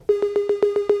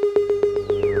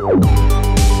This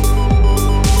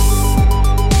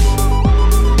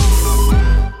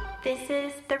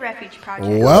is the Refuge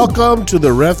Project. Welcome to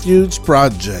the Refuge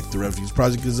Project. The Refuge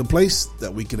Project is a place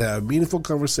that we can have meaningful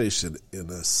conversation in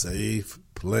a safe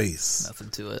place. Nothing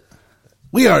to it.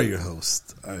 We are your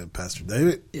hosts. I am Pastor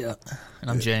David. Yeah.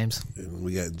 And I'm James. And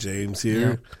we got James here.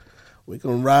 Yeah. We're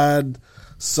going to ride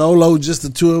solo, just the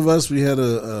two of us. We had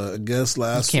a guest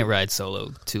last You can't ride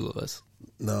solo, two of us.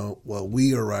 No. Well,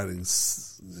 we are riding.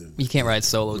 You can't ride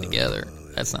solo together.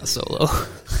 That's not solo.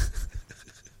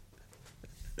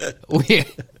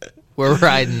 We're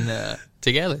riding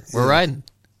together. We're riding.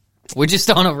 We're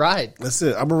just on a ride. That's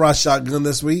it. I'm going to ride shotgun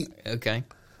this week. Okay.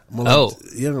 I'm going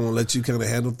to let you kind of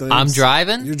handle things. I'm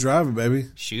driving? You're driving, baby.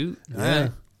 Shoot. Yeah. All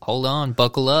right. Hold on.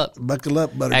 Buckle up. Buckle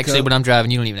up, buttercup. Actually, when I'm driving,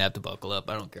 you don't even have to buckle up.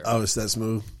 I don't care. Oh, it's that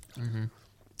smooth? Mm-hmm.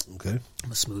 Okay.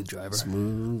 I'm a smooth driver.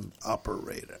 Smooth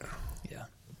operator. Yeah.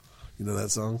 You know that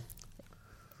song?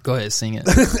 Go ahead, sing it.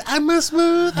 I'm a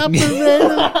smooth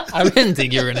operator. I didn't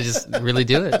think you were going to just really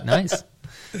do it. Nice.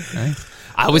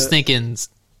 I was thinking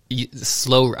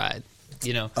slow ride,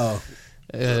 you know. Oh.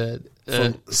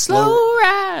 Slow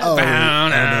ride. Oh,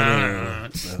 no.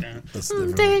 That's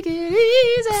different. Take it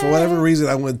easy. For whatever reason,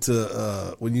 I went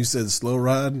to, when you said slow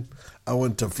ride, I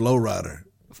went to Flow Rider.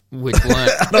 Which one?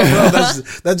 I don't know.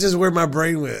 That's just where my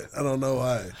brain went. I don't know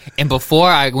why. And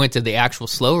before I went to the actual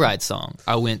slow ride song,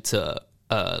 I went to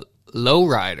Low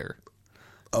Rider.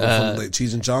 Oh, from like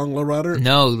Cheech and Chong Low Rider?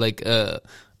 No, like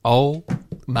Oh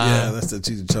My. Yeah, that's the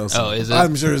Cheech and Chong song. Oh, is it?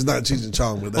 I'm sure it's not Cheech and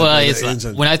Chong, but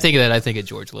when I think of that, I think of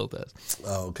George Lopez.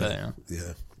 Oh, okay. But,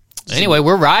 yeah. Anyway,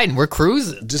 we're riding. We're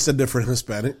cruising. Just a different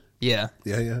Hispanic. Yeah.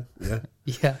 Yeah.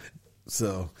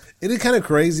 So it is kind of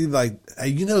crazy. Like,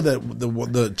 you know that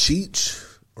the Cheech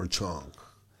or Chong.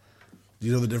 Do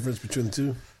you know the difference between the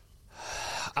two?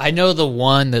 I know the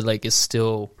one that like is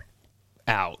still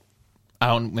out. I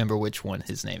don't remember which one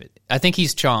his name is. I think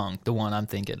he's Chong, the one I'm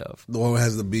thinking of. The one who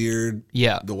has the beard?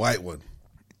 Yeah. The white one.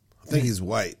 I think he's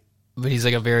white. But he's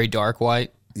like a very dark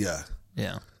white? Yeah.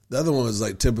 Yeah. The other one was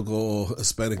like typical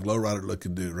Hispanic lowrider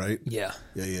looking dude, right? Yeah.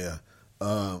 Yeah.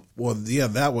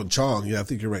 That one, Chong. Yeah, I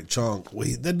think you're right, Chong. Well,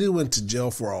 that dude went to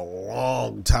jail for a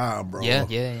long time, bro.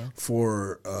 Yeah.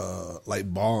 For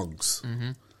like bongs.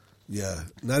 Mm-hmm. Yeah.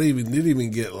 Didn't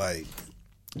even get like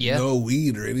no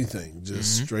weed or anything.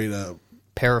 Just straight up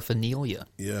paraphernalia.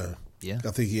 Yeah. Yeah.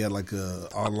 I think he had like a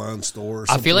online store or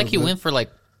something. I feel like he went for like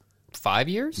 5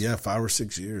 years? Yeah, 5 or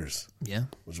 6 years. Yeah.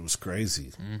 Which was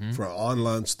crazy. For an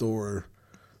online store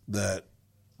that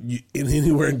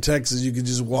anywhere in Texas you could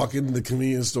just walk into the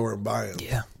convenience store and buy them.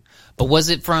 Yeah. But was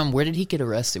it from, where did he get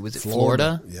arrested? Was it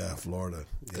Florida? Yeah, Florida.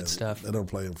 Good stuff. They don't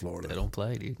play in Florida. They don't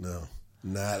play, dude. No,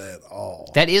 not at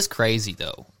all. That is crazy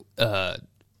though.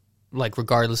 Like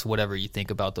regardless of whatever you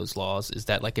think about those laws, is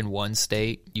that like in one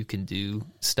state you can do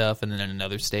stuff and then in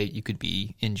another state you could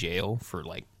be in jail for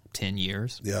like 10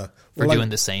 years. Yeah. For doing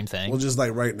the same thing. Well, just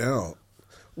like right now.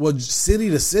 Well, city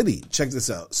to city, check this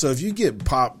out. So if you get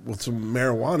popped with some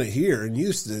marijuana here in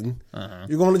Houston,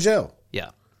 you're going to jail. Yeah.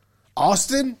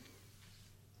 Austin,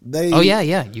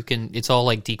 yeah. You can, it's all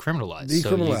like decriminalized.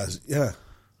 Decriminalized, yeah.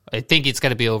 I think it's got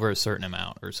to be over a certain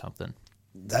amount or something.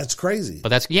 That's crazy. But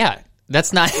that's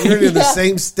not. You're in the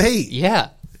same state.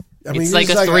 Yeah. I mean, it's like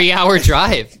a 3-hour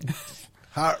drive.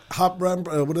 Hop, run,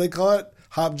 what do they call it?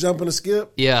 Hop, jump, and a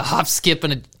skip? Yeah, hop, skip,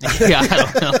 and I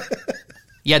don't know.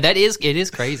 Yeah, it is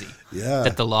crazy. Yeah.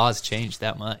 That the laws changed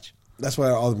that much. That's why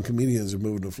all them comedians are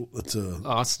moving to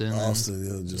Austin. That's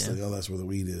where the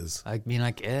weed is. I mean,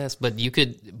 I guess, but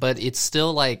it's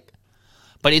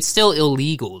still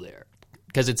illegal there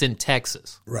because it's in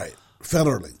Texas. Right.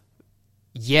 Federally.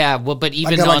 Yeah, well, but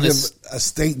even on if a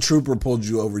state trooper pulled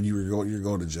you over, you're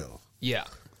going to jail. Yeah.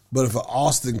 But if an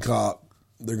Austin cop,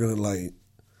 they're going to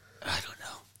I don't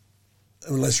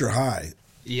know. Unless you're high.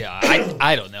 Yeah,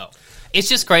 I don't know. It's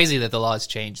just crazy that the laws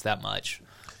changed that much.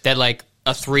 That like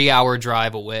a 3-hour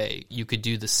drive away, you could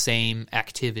do the same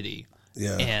activity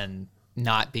and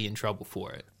not be in trouble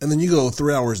for it. And then you go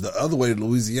 3 hours the other way to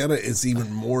Louisiana, it's even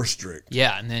more strict.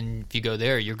 Yeah, and then if you go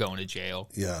there, you're going to jail.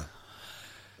 Yeah.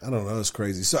 I don't know. It's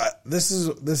crazy. So this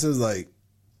is like,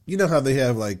 you know how they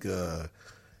have like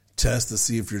tests to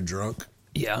see if you're drunk?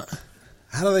 Yeah.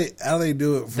 How do they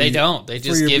do it? They don't. They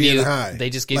just give you. High? They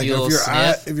just give like you a little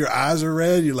sniff. If your eyes are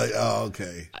red, you're like, oh,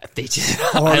 okay. They just.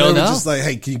 I don't know. Just like,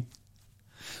 hey, can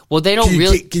they don't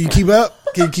really. Can you keep up?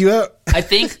 Can you keep up? I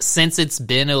think since it's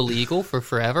been illegal for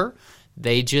forever,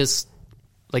 they just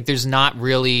like there's not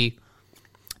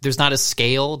a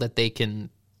scale that they can.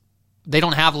 They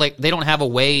don't have a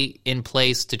way in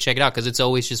place to check it out because it's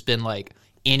always just been like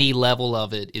any level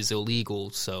of it is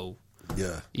illegal. So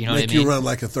You know Make what I mean? you run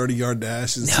like a 30-yard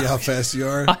dash and see how fast you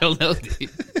are? I don't know, dude.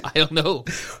 I don't know.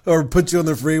 Or put you on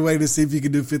the freeway to see if you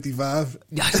can do 55?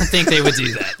 I don't think they would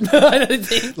do that. I don't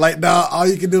think. Like, no, all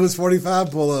you can do is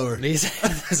 45, pull over. He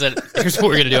said, here's what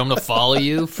we're going to do. I'm going to follow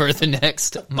you for the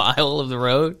next mile of the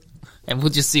road, and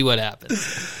we'll just see what happens.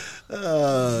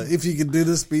 If you can do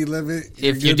the speed limit.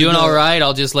 If you're doing all right,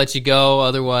 I'll just let you go.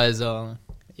 Otherwise, I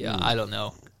don't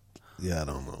know. Yeah, I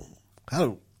don't know. I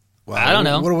don't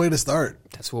know. What a way to start.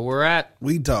 That's where we're at.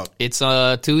 Weed talk. It's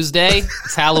Tuesday.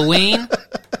 It's Halloween.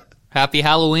 Happy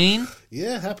Halloween.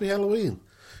 Yeah, happy Halloween.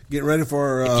 Getting ready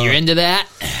for... if you're into that.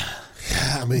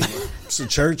 Yeah, I mean, it's a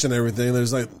church and everything.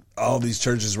 There's like all these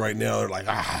churches right now. They're like,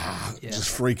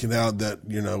 just freaking out that,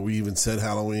 we even said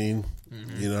Halloween,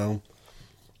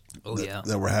 Oh, yeah.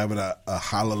 That we're having a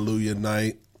Hallelujah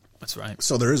night. That's right.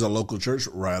 So there is a local church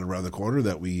right around the corner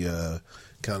that we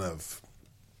kind of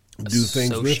do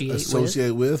things with,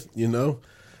 associate with,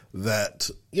 that,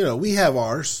 we have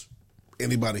ours.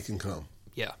 Anybody can come.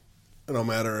 Yeah. No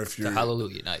matter if you're... The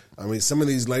Hallelujah night. I mean, some of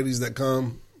these ladies that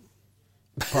come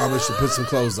probably should put some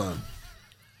clothes on.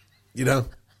 You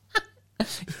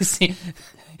see,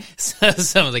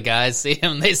 some of the guys see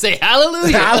him, they say,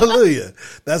 Hallelujah. Hallelujah.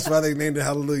 That's why they named it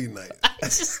Hallelujah night.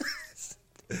 Because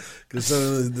some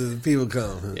of the people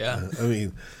come. Yeah. I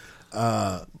mean...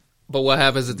 but what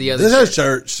happens at the other church? This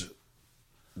church,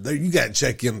 there you got to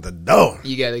check in the door.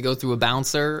 You got to go through a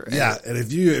bouncer. Yeah, and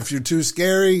if you're too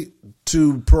scary,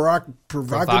 too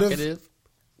provocative,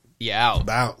 out.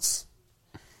 Bounce.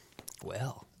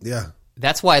 Well, yeah,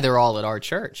 that's why they're all at our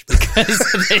church,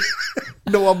 because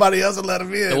nobody else will let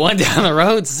them in. The one down the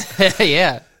road,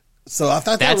 yeah. So I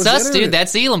thought that's us, dude.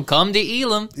 That's Elam. Come to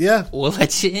Elam. Yeah, we'll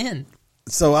let you in.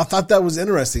 So I thought that was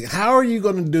interesting. How are you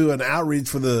going to do an outreach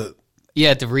for the?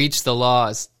 Yeah, to reach the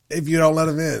lost. If you don't let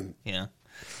them in. Yeah.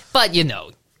 But,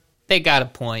 they got a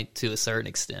point to a certain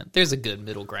extent. There's a good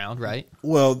middle ground, right?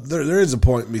 Well, there is a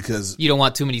point because... You don't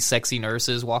want too many sexy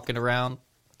nurses walking around.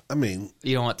 I mean...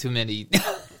 You don't want too many...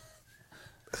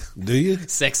 Do you?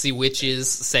 Sexy witches,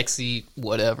 sexy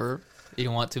whatever. You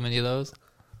don't want too many of those?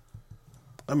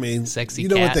 I mean... Sexy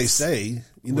cats. What they say.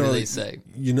 What do they say?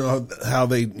 You know how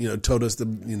they, told us to...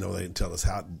 they didn't tell us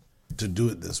how to do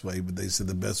it this way, but they said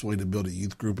the best way to build a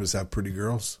youth group is have pretty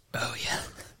girls. Oh, yeah.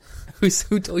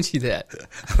 Who told you that?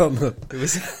 I don't know.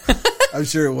 I'm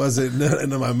sure it wasn't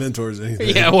none of my mentors or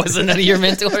anything. Yeah, it wasn't none of your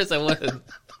mentors. It wasn't.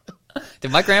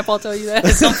 Did my grandpa tell you that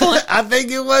at some point? I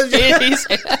think it was.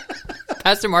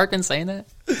 Pastor Markin saying that?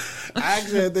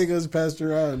 Actually, I think it was Pastor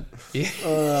Ron. Yeah.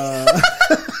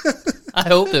 I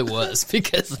hope it was,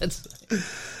 because that's...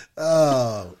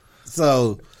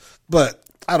 But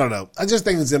I don't know. I just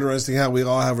think it's interesting how we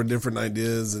all have our different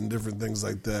ideas and different things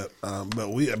like that.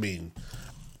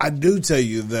 I do tell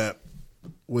you that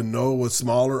when Noah was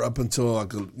smaller, up until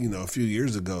a few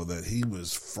years ago, that he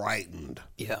was frightened.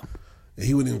 Yeah.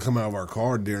 He wouldn't even come out of our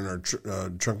car during our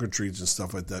trunk or treats and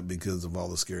stuff like that because of all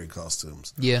the scary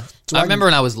costumes. Yeah. So I remember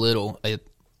when I was little,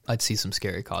 I'd see some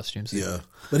scary costumes. Yeah.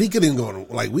 But he couldn't even go,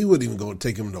 we wouldn't even go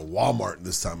take him to Walmart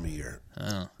this time of year.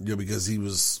 Oh. Yeah, because he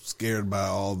was scared by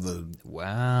all the...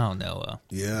 Wow, Noah.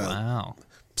 Yeah. Wow.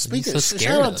 Speaking of,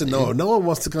 shout out to Noah. Noah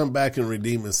wants to come back and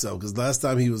redeem himself because last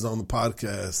time he was on the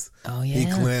podcast, he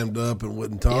clammed up and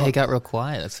wouldn't talk. Yeah, he got real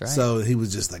quiet. That's right. So he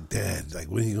was just like, Dad,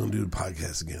 when are you going to do the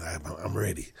podcast again? I'm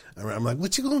ready. I'm like,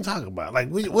 what you going to talk about? Like,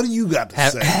 what do you got to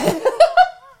say?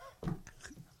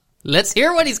 Let's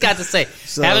hear what he's got to say.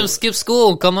 So, have him skip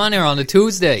school. Come on here on a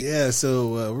Tuesday. Yeah,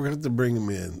 so we're going to have to bring him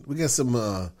in. We got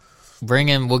some... Bring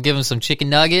him. We'll give him some chicken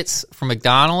nuggets from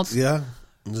McDonald's. Yeah.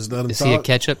 Just let him Is he a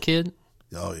ketchup kid?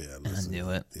 Oh, yeah. Listen, I knew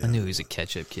it. Yeah. I knew he was a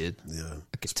ketchup kid. Yeah.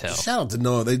 I could tell. Shout out to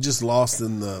Noah. They just lost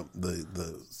in the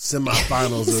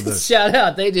semifinals of the... Shout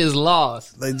out. They just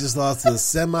lost. They just lost the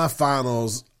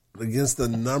semifinals against the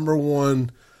number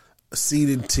one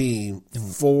seeded team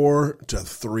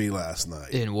 4-3 last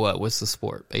night. In what? What's the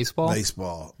sport? Baseball?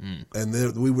 Baseball. And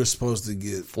then we were supposed to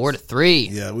get... 4-3.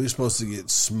 Yeah, we were supposed to get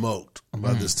smoked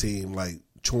by this team,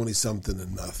 20-something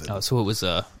to nothing. Oh, so it was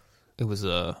a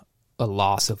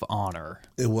loss of honor.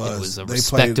 It was. It was a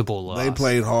respectable loss. They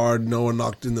played hard. Noah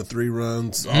knocked in the 3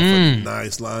 runs off a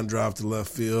nice line drive to left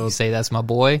field. You say that's my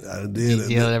boy? I did.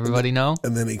 You let everybody know?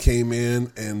 And then he came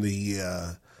in and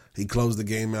he closed the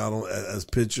game out as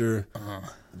pitcher.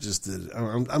 Just did.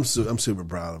 I'm super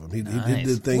proud of him. He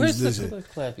did things Where's this the year.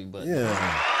 clapping button?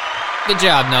 Yeah. Good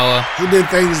job, Noah. He did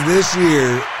things this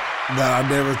year that I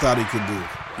never thought he could do.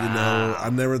 Wow. I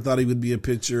never thought he would be a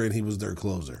pitcher, and he was their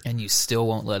closer. And you still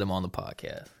won't let him on the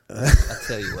podcast. I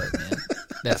tell you what, man,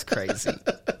 that's crazy.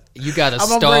 You got a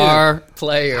star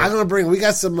player. I'm gonna bring. We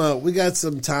got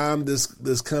some time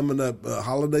this coming up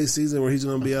holiday season where he's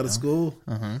gonna be out of school.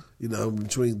 You know,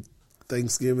 between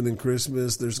Thanksgiving and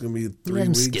Christmas, there's gonna be 3 Let him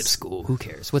weeks. skip school. Who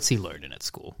cares? What's he learning at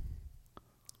school?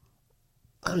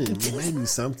 I mean, maybe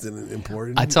something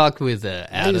important. I talked with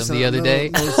Adam the other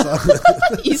day.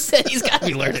 He said he's got to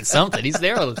be learning something. He's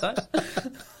there all the time.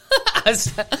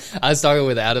 I was talking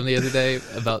with Adam the other day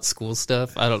about school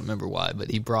stuff. I don't remember why, but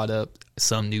he brought up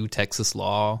some new Texas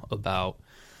law about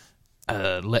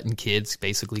letting kids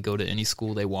basically go to any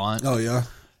school they want. Oh yeah.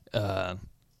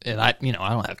 And I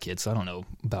don't have kids, so I don't know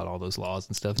about all those laws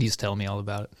and stuff. He was telling me all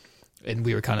about it, and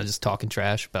we were kind of just talking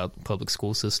trash about the public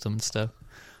school system and stuff.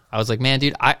 I was like, man,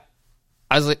 dude, I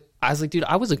was like, dude,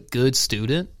 I was a good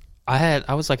student.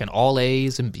 I was like an all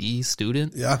A's and B's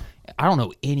student. Yeah. I don't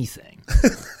know anything.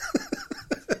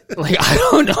 Like, I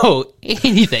don't know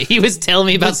anything. He was telling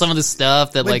me about some of the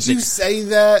stuff that, But you say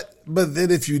that, but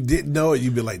then if you didn't know it,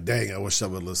 you'd be like, dang, I wish I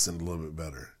would listen a little bit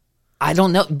better. I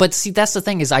don't know. But see, that's the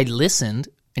thing is I listened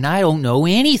and I don't know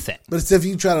anything. But it's if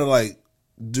you try to like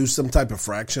do some type of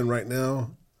fraction right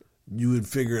now, you would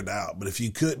figure it out. But if you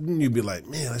couldn't, you'd be like,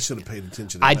 man, I should have paid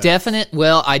attention to I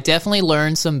that. definitely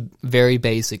learned some very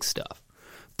basic stuff.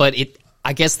 But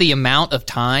I guess the amount of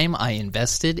time I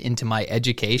invested into my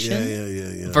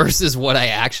education versus what I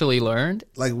actually learned.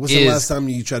 Like, what's the last time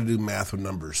you tried to do math with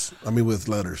numbers? I mean, with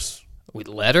letters. With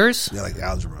letters? Yeah, like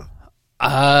algebra.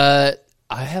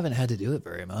 I haven't had to do it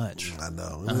very much. I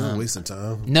know. It's a waste of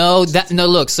time. No,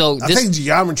 look, so I think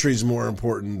geometry is more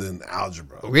important than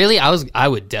algebra. Really? I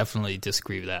would definitely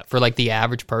disagree with that. For like the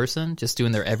average person just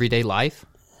doing their everyday life,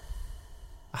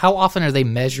 how often are they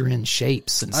measuring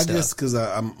shapes and stuff? I guess because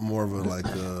I'm more of a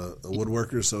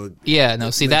woodworker, so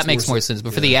that makes more sense.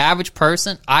 But for the average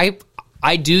person, I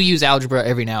do use algebra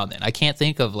every now and then. I can't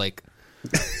think of like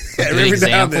every example.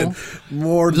 now and then,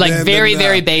 more like than very than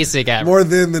very basic algebra. More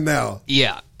than now.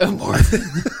 Yeah, more.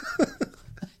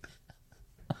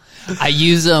 I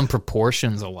use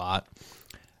proportions a lot.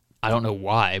 I don't know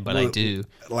why, but I do.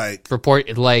 Like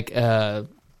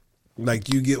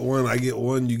Like you get one, I get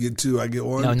one, you get two, I get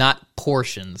one? No, not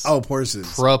portions. Oh,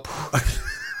 portions.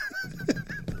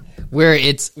 Where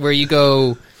you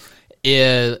go,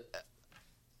 I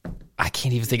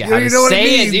can't even think of how to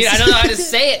say it, dude. I don't know how to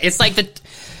say it. It's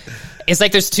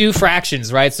like there's two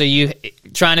fractions, right? So you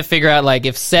trying to figure out like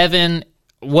if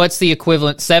what's the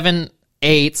equivalent?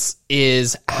 7/8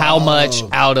 is how much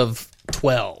out of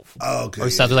 12. Oh, okay. Or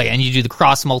something like that. And you do the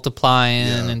cross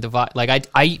multiplying and divide. Like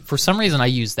I for some reason I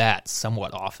use that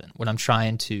somewhat often when I'm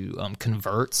trying to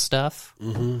convert stuff.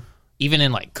 Mm-hmm. Even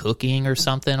in like cooking or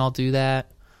something, I'll do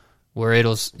that where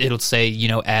it'll say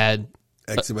add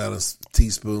X amount of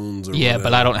teaspoons or whatever.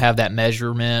 But I don't have that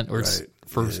measurement or right.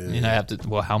 I have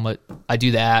to how much I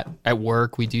do that at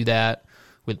work. We do that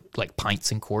with like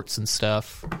pints and quarts and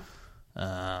stuff.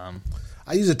 I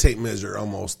use a tape measure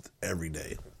almost every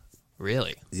day.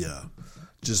 Really? Yeah.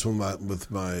 Just with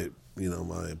my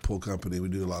my pool company, we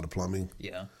do a lot of plumbing.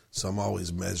 Yeah. So I'm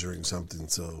always measuring something.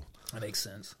 So that makes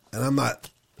sense. And I'm not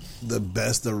the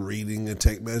best at reading a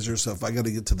tape measure. So if I got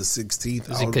to get to the 16th,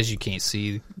 is it because you can't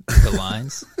see the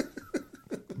lines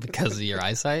because of your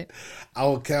eyesight?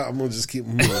 I'll count. I'm gonna just keep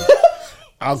moving.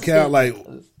 I'll count like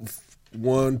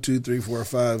 1, 2, 3, 4,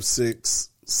 5, 6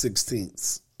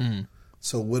 16ths. Mm.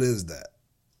 So what is that?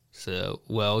 So,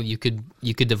 well, you could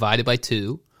divide it by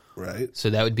 2. Right.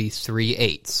 So that would be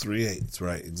 3/8. 3/8,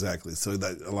 right, exactly. So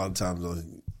that a lot of times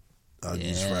I'll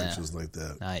use fractions like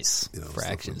that. Nice.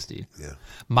 Fractions, dude. Yeah.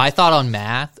 My thought on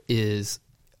math is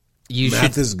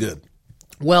math is good.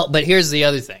 Well, but here's the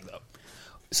other thing, though.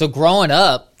 So growing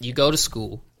up, you go to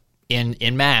school,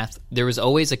 in math, there was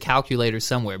always a calculator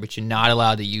somewhere, but you're not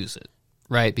allowed to use it,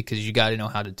 right? Because you got to know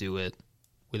how to do it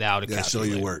without a calculator. Show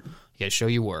your work. You got to show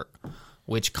your work.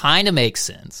 Which kind of makes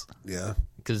sense. Yeah.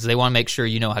 Because they want to make sure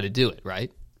you know how to do it,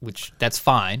 right? Which, that's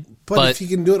fine. But if you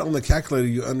can do it on the calculator,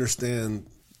 you understand.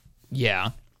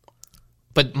 Yeah.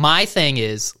 But my thing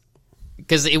is,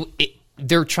 because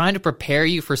they're trying to prepare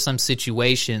you for some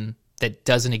situation that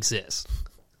doesn't exist.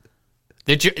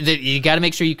 You got to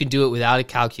make sure you can do it without a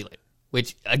calculator.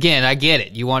 Which, again, I get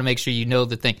it. You want to make sure you know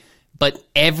the thing. But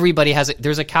everybody has it.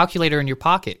 There's a calculator in your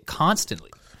pocket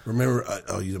constantly. Remember,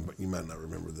 you might not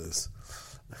remember this.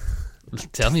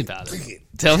 Tell me about it.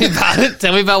 Tell me about it.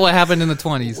 Tell me about what happened in the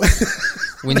 20s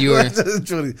when you were.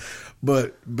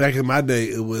 But back in my day,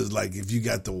 it was like if you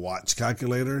got the watch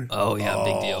calculator. Oh yeah,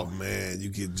 big deal. Oh man, you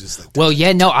could just like. Well,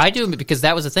 yeah, no, I do because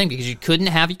that was the thing because you couldn't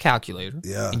have your calculator.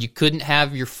 Yeah. And you couldn't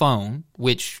have your phone.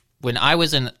 Which when I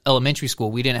was in elementary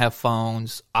school, we didn't have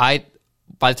phones. By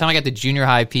the time I got to junior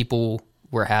high, people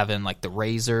were having like the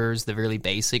Razors, the really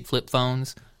basic flip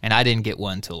phones, and I didn't get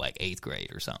one until like 8th grade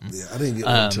or something. Yeah, I didn't get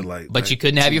one until like. But you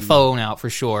couldn't have your phone out for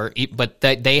sure. But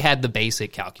they had the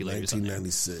basic calculators.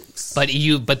 1996.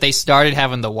 But they started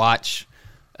having the watch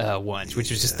ones, which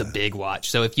was just the big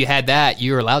watch. So if you had that,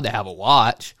 you were allowed to have a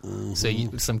watch. Mm-hmm.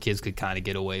 So some kids could kind of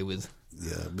get away with.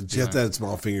 Yeah, but you have to have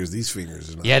small fingers. These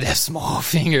fingers are not. You had to have small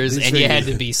fingers, and you had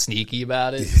to be sneaky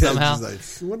about it somehow.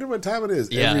 Just like, I wonder what time it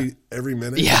is. Yeah. Every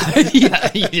minute.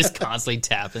 Yeah, you just constantly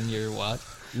tapping your watch.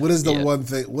 What is the one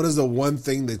thing? What is the one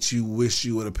thing that you wish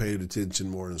you would have paid attention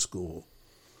more in school?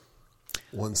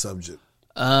 One subject.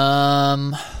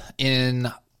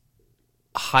 In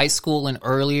high school and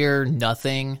earlier,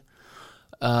 nothing.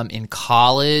 In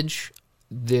college,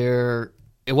 it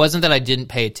wasn't that I didn't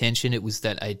pay attention. It was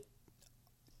that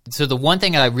So the one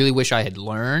thing that I really wish I had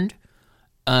learned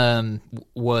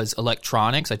was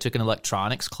electronics. I took an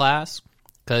electronics class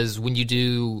because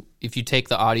if you take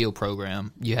the audio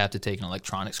program, you have to take an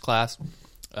electronics class.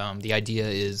 The idea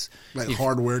is like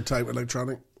hardware type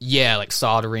electronic. Yeah, like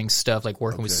soldering stuff, like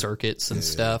working with circuits and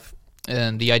stuff.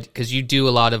 And because you do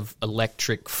a lot of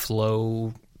electric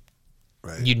flow,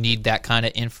 right. You need that kind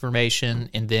of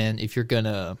information. And then if you're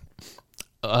gonna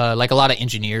like a lot of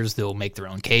engineers, they'll make their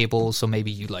own cables. So maybe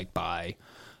you like buy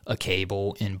a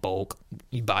cable in bulk.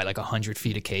 You buy like 100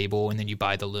 feet of cable, and then you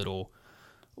buy the little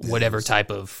whatever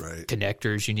type of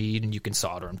connectors you need, and you can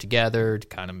solder them together to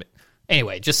kind of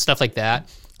anyway, just stuff like that.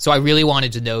 So I really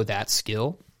wanted to know that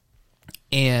skill.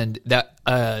 And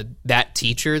that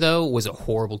teacher though was a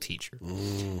horrible teacher.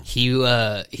 He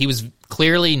was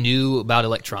clearly knew about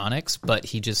electronics, but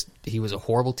he was a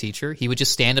horrible teacher. He would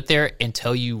just stand up there and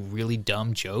tell you really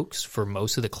dumb jokes for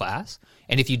most of the class.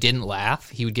 And if you didn't laugh,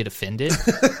 he would get offended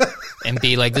and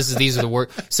be like, these are the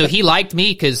words. So he liked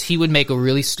me because he would make a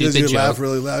really stupid joke. Laugh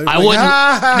really loud? I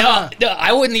wouldn't. No,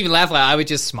 I wouldn't even laugh loud. I would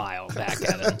just smile back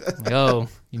at him. Like, oh,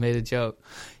 you made a joke.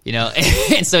 You know,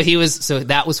 and so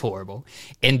that was horrible.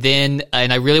 And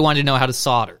I really wanted to know how to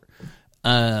solder,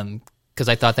 because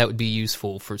I thought that would be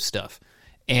useful for stuff.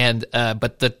 And,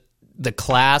 but the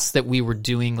class that we were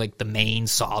doing, like the main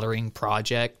soldering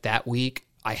project that week,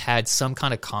 I had some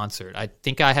kind of concert. I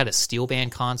think I had a steel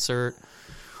band concert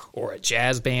or a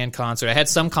jazz band concert. I had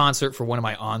some concert for one of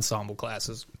my ensemble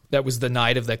classes. That was the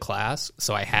night of the class,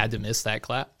 so I had to miss that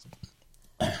class.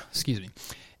 Excuse me.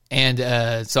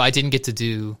 And so I didn't get to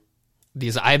do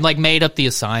these. I like made up the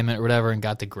assignment or whatever and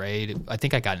got the grade. I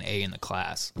think I got an A in the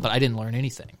class, but I didn't learn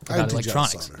anything about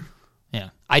electronics. Yeah,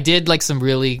 I did like some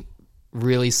really,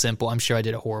 really simple. I'm sure I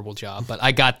did a horrible job, but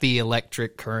I got the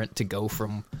electric current to go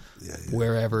from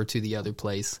wherever to the other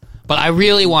place. But I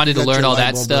really wanted to learn all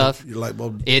that stuff. Your light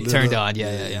bulb. It turned on.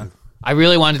 Yeah. I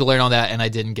really wanted to learn all that, and I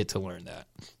didn't get to learn that.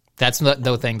 That's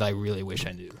the thing that I really wish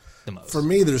I knew the most. For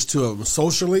me, there's two of them.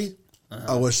 Socially.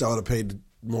 I wish I would have paid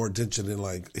more attention in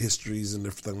like histories and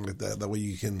everything like that. That way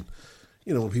you can,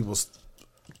 when people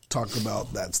talk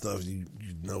about that stuff, you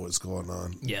know what's going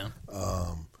on. Yeah.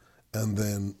 And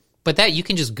then, but that you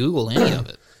can just Google any of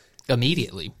it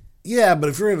immediately. Yeah, but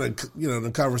if you're in in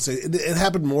a conversation, it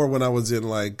happened more when I was in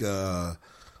like a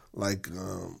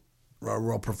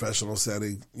real professional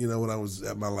setting. When I was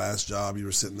at my last job, you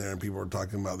were sitting there and people were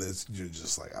talking about this. You're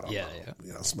just like, I don't know.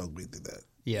 Yeah. Smoke weed through that.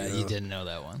 Yeah, you didn't know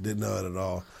that one. Didn't know it at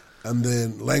all. And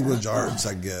then language arts,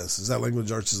 I guess. Is that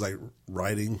language arts is like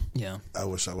writing? Yeah. I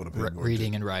wish I would have paid more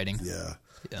reading and writing. Yeah.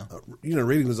 Yeah.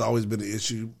 Reading has always been an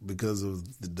issue because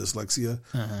of the dyslexia,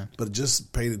 but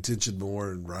just paid attention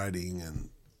more in writing, and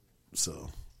so.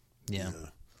 Yeah.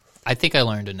 I think I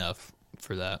learned enough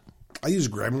for that. I use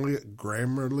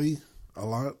Grammarly a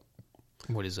lot.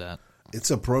 What is that? It's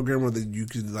a program where you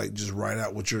can like just write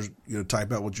out what you're,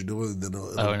 type out what you're doing, and then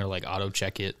and it'll like auto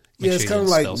check it. Yeah, it's kind of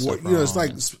like it's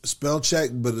like spell check,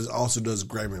 but it also does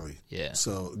Grammarly. Yeah.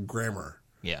 So grammar.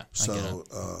 Yeah. So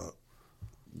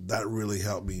that really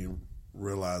helped me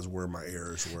realize where my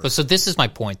errors were. So this is my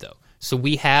point, though. So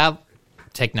we have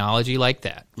technology like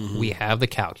that. Mm-hmm. We have the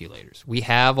calculators. We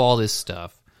have all this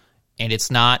stuff. And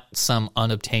it's not some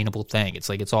unobtainable thing. It's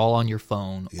like it's all on your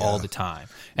phone all the time.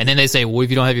 And then they say, well, if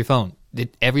you don't have your phone?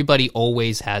 Everybody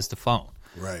always has the phone.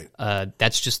 Right.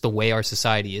 That's just the way our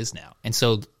society is now. And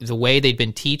so the way they'd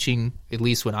been teaching, at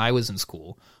least when I was in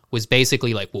school, was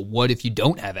basically like, well, what if you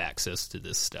don't have access to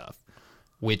this stuff?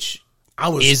 Which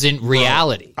isn't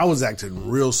reality. I was acting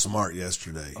real smart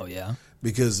yesterday. Oh, yeah?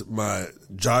 Because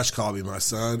Josh called me, my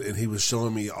son, and he was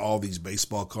showing me all these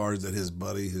baseball cards that his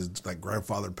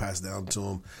grandfather passed down to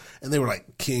him. And they were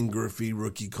like Ken Griffey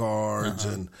rookie cards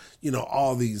and,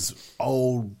 all these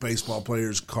old baseball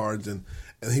players' cards. And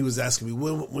And he was asking me,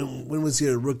 when was he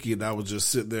a rookie? And I was just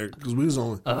sitting there, because we was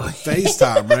on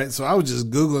FaceTime, right? So I was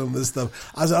just Googling this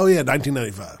stuff. I was like,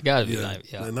 1995. Gotta be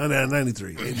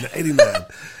 93, 89.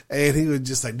 And he was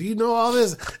just like, do you know all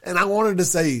this? And I wanted to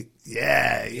say,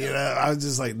 I was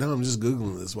just like, no, I'm just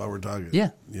Googling this while we're talking.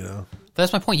 Yeah. But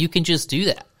that's my point. You can just do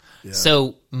that. Yeah.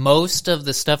 So most of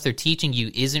the stuff they're teaching you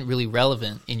isn't really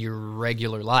relevant in your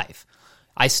regular life.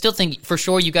 I still think, for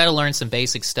sure, you got to learn some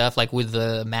basic stuff. Like with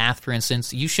the math, for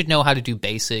instance, you should know how to do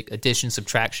basic addition,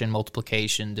 subtraction,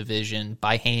 multiplication, division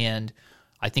by hand.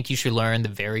 I think you should learn the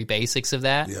very basics of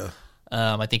that. Yeah.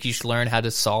 I think you should learn how to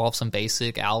solve some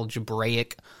basic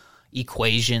algebraic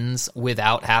equations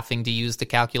without having to use the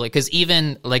calculator. Because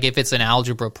even like if it's an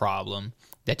algebra problem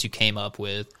that you came up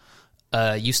with,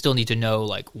 you still need to know,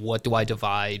 like, what do I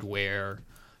divide where?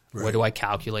 Right. What do I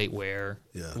calculate where?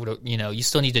 Yeah. You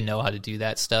still need to know how to do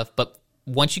that stuff. But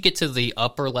once you get to the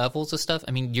upper levels of stuff,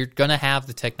 I mean, you're going to have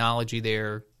the technology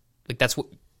there. Like, that's what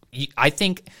I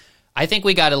think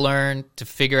we got to learn to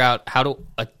figure out how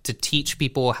to teach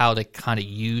people how to kind of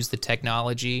use the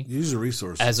technology. Use the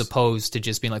resources. As opposed to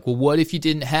just being like, well, what if you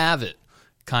didn't have it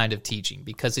kind of teaching?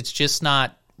 Because it's just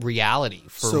not reality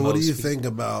for most people. So what do you think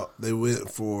about, they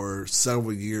went for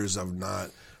several years of not,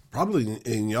 probably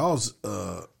in y'all's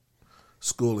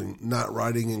schooling, not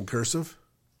writing in cursive?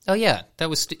 Oh yeah,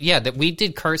 that we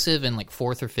did cursive in like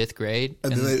 4th or 5th grade,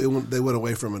 and they went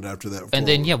away from it after that. And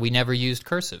then we never used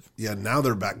cursive. Yeah, now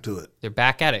they're back to it. They're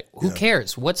back at it. Who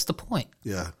cares? What's the point?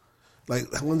 Yeah, like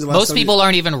when's the last most time people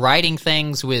aren't even writing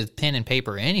things with pen and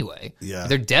paper anyway. Yeah,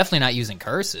 they're definitely not using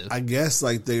cursive. I guess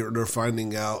like they're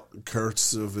finding out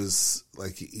cursive is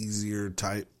like easier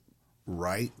type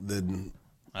write than,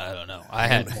 I don't know. I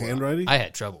had handwriting. I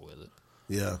had trouble with it.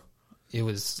 Yeah. It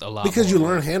was a lot because you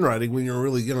learn handwriting when you're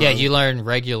really young. Yeah, you learn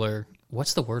regular.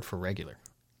 What's the word for regular?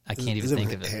 I can't even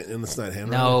think of it. And it's not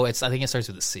handwriting? No, I think it starts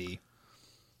with a C.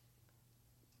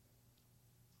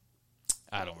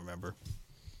 I don't remember.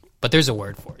 But there's a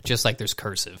word for it. Just like there's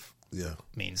cursive. Yeah.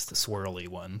 Means the swirly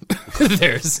one.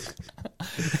 there's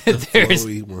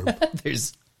flowy one.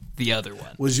 There's the other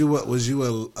one. Was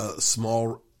you a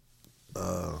small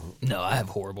no, I have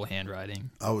horrible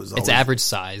handwriting. It's average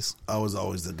size. I was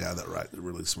always the guy that wrote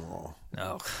really small.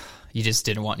 No, you just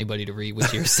didn't want anybody to read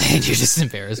what you were saying. You're just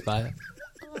embarrassed by it.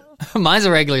 Mine's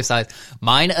a regular size.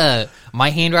 Mine, my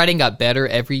handwriting got better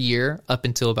every year up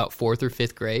until about 4th or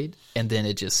 5th grade, and then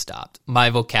it just stopped.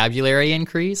 My vocabulary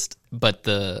increased, but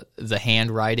the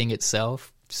handwriting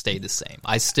itself stayed the same.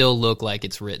 I still look like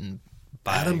it's written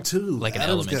by Adam too. Like an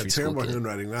Adam's elementary got school terrible kid.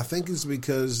 handwriting. And I think it's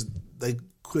because they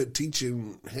quit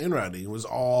teaching handwriting. It was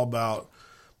all about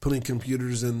putting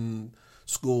computers in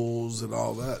schools and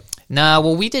all that. Nah,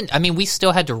 well, we didn't. I mean, we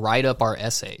still had to write up our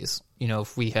essays.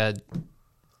 If we had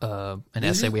an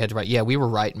essay we had to write. Yeah, we were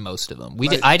writing most of them.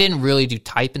 I didn't really do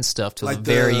typing stuff till the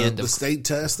very end. The state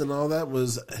test and all that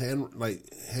was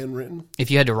handwritten.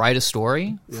 If you had to write a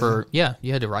story you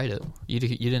had to write it. You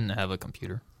didn't have a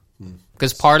computer.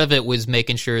 Because part of it was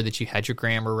making sure that you had your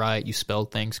grammar right, you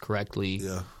spelled things correctly,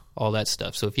 all that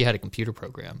stuff. So if you had a computer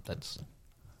program, that's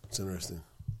interesting.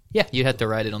 Yeah, you had to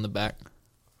write it on the back,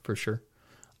 for sure.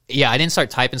 Yeah, I didn't start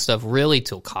typing stuff really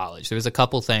till college. There was a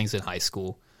couple things in high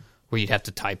school where you'd have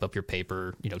to type up your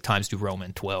paper, Times New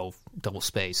Roman 12, double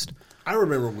spaced. I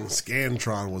remember when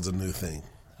Scantron was a new thing.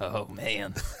 Oh,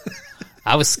 man.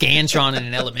 I was Scantron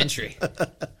in elementary.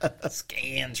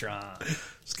 Scantron,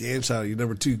 you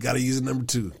number 2. Got to use a number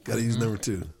 2. Got to use number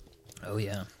 2. Oh,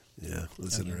 yeah. Yeah,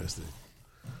 that's interesting.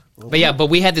 Well, but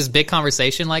we had this big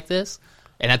conversation like this,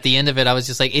 and at the end of it, I was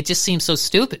just like, it just seems so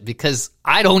stupid because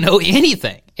I don't know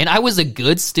anything, and I was a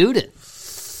good student.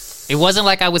 It wasn't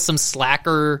like I was some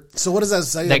slacker. So what does that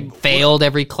say? That failed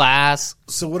every class.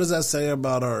 So what does that say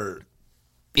about our...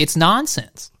 It's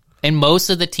nonsense. And most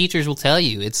of the teachers will tell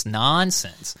you it's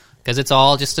nonsense because it's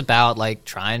all just about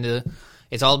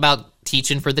it's all about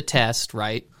teaching for the test,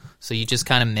 right? So you just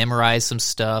kind of memorize some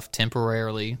stuff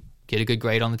temporarily, get a good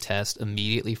grade on the test,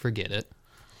 immediately forget it.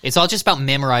 It's all just about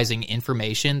memorizing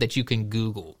information that you can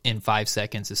Google in 5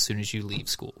 seconds as soon as you leave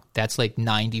school. That's like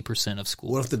 90% of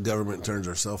school. What if the government turns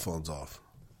our cell phones off?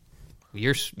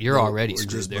 You're already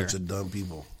screwed just there. a bunch of dumb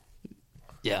people.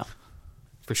 Yeah,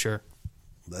 for sure.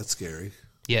 That's scary.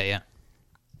 Yeah.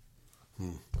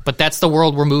 But that's the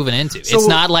world we're moving into. So, it's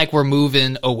not like we're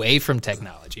moving away from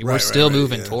technology. We're still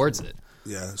moving towards it.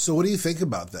 Yeah. So what do you think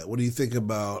about that? What do you think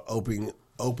about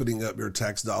opening up your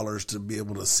tax dollars to be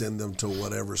able to send them to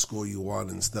whatever school you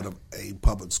want instead of a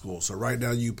public school? So right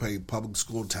now you pay public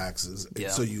school taxes,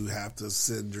 so you have to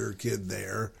send your kid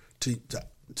there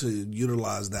to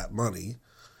utilize that money.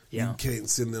 Yeah. You can't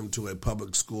send them to a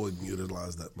public school and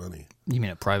utilize that money. You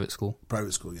mean a private school?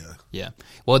 Private school, yeah. Yeah.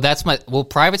 Well,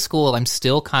 private school, I'm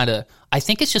still kind of, I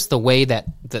think it's just the way that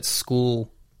school,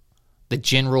 the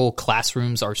general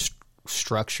classrooms are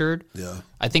structured. Yeah.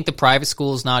 I think the private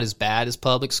school is not as bad as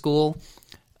public school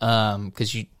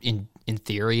because you, in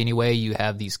theory anyway, you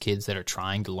have these kids that are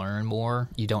trying to learn more.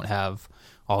 You don't have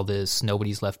all this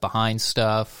nobody's left behind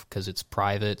stuff because it's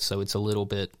private, so it's a little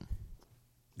bit...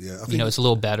 Yeah, it's a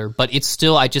little better, but it's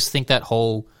still, I just think that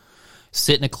whole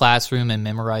sit in a classroom and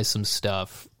memorize some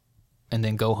stuff and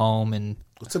then go home and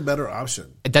it's a better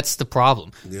option. that's the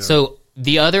problem. Yeah. So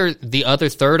the other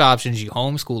third option is you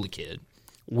homeschool a kid,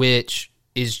 which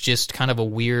is just kind of a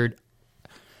weird.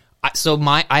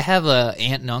 I have a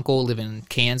aunt and uncle live in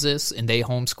Kansas and they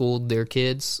homeschooled their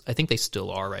kids. I think they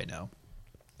still are right now.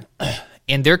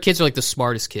 And their kids are like the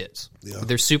smartest kids. Yeah.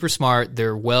 They're super smart.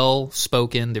 They're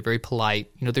well-spoken. They're very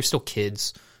polite. They're still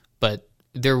kids, but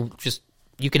they're just,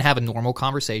 you can have a normal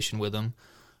conversation with them.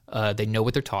 They know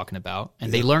what they're talking about,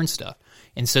 and they learn stuff.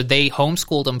 And so they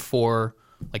homeschooled them for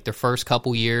like their first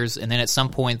couple years, and then at some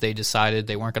point they decided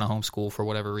they weren't going to homeschool for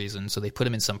whatever reason, so they put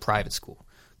them in some private school.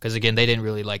 Because, again, they didn't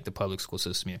really like the public school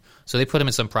system here. So they put them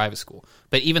in some private school.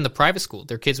 But even the private school,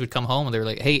 their kids would come home and they were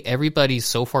like, hey, everybody's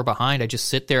so far behind. I just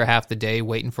sit there half the day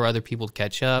waiting for other people to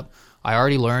catch up. I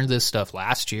already learned this stuff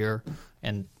last year.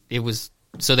 And it was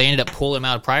 – so they ended up pulling them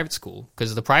out of private school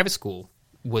because the private school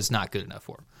was not good enough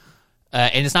for them.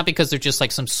 And it's not because they're just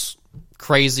like some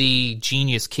crazy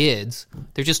genius kids.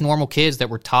 They're just normal kids that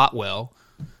were taught well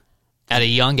at a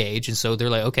young age, and so they're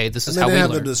like, okay, this is how we learn.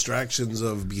 They have the distractions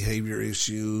of behavior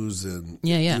issues and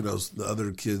the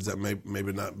other kids that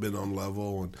maybe not been on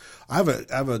level. And I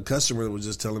have a customer that was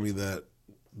just telling me that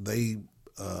they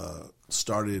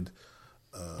started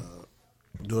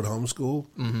doing homeschool,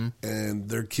 and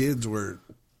their kids were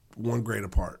one grade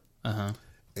apart.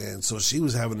 And so she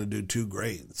was having to do 2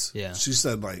 grades. Yeah. She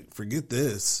said, like, forget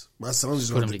this. My son's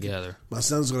just put them together. My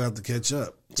son's going to have to catch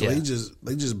up. So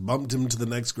they just bumped him to the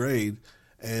next grade,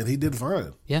 and he did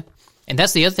fine. Yeah. And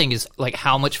that's the other thing is, like,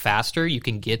 how much faster you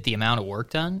can get the amount of work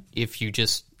done if you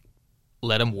just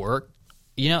let them work.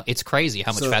 It's crazy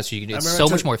how much faster you can do. It's so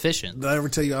much more efficient. Did I ever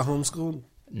tell you I homeschooled?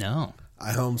 No.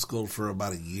 I homeschooled for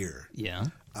about a year. Yeah.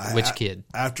 Which kid?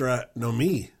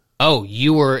 Me. Oh,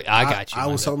 you were, I got you. I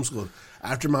was homeschooled.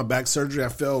 After my back surgery,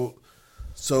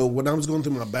 so when I was going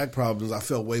through my back problems, I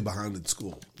fell way behind in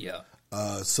school. Yeah.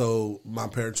 So my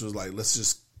parents was like, let's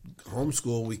just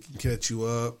homeschool. We can catch you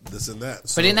up, this and that.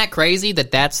 So, but isn't that crazy that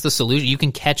that's the solution? You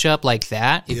can catch up like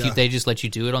that if they just let you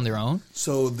do it on their own?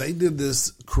 So they did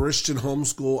this Christian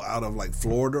homeschool out of like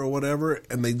Florida or whatever,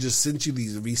 and they just sent you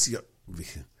these VCR.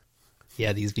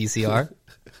 Yeah, these VCR.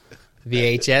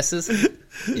 VHSs.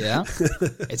 Yeah.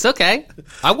 It's okay.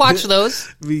 I watch those.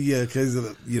 Yeah, because,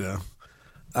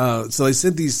 so they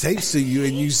sent these tapes to you,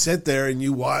 and you sit there and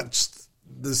you watched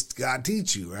this guy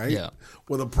teach you, right? Yeah.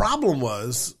 Well, the problem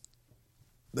was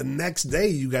the next day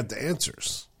you got the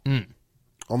answers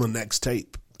on the next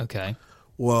tape. Okay.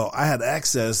 Well, I had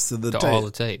access to the tape. All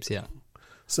the tapes, yeah.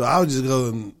 So I would just go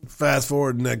and fast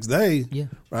forward the next day,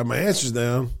 write my answers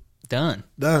down. Done.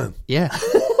 Yeah.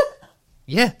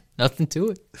 Yeah. Nothing to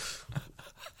it.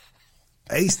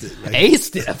 Aced it. Right?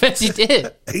 Aced it. I bet you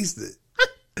did. Aced it.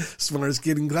 Smartest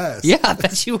kid in class. Yeah, I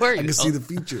bet you were. I can see the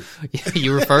future. Yeah,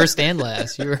 you were first and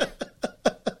last. You were.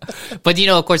 But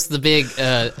of course,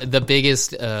 the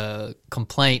biggest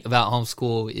complaint about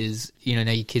homeschool is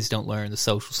now your kids don't learn the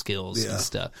social skills and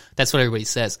stuff. That's what everybody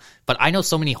says. But I know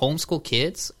so many homeschool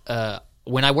kids.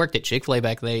 When I worked at Chick-fil-A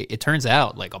back then, it turns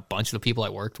out like a bunch of the people I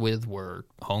worked with were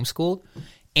homeschooled.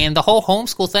 And the whole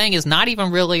homeschool thing is not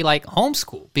even really like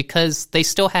homeschool because they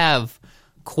still have,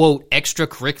 quote,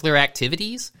 extracurricular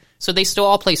activities. So they still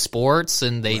all play sports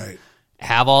and they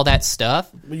have all that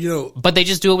stuff. But they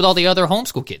just do it with all the other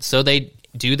homeschool kids. So they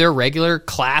do their regular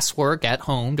classwork at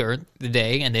home during the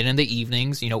day. And then in the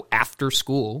evenings, after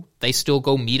school, they still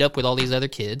go meet up with all these other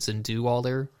kids and do all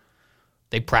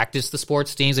they practice the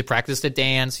sports teams, they practice the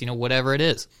dance, whatever it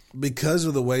is. Because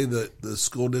of the way that the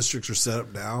school districts are set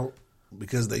up now,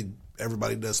 because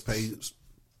everybody does pay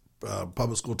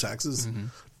public school taxes,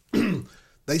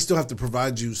 they still have to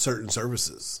provide you certain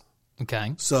services.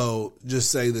 Okay. So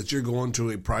just say that you're going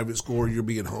to a private school or you're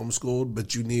being homeschooled,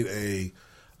 but you need a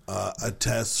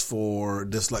test for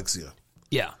dyslexia.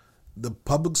 Yeah. The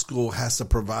public school has to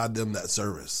provide them that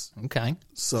service. Okay.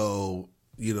 So,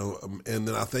 and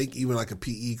then I think even like a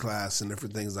PE class and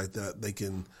different things like that, they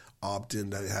can opt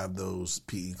in to have those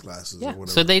PE classes or whatever.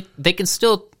 So they can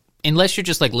still unless you're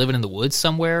just like living in the woods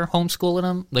somewhere, homeschooling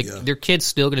them, like their kid's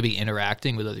still going to be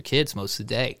interacting with other kids most of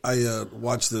the day. I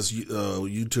watched this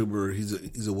YouTuber.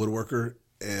 He's a woodworker,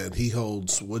 and he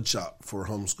holds wood shop for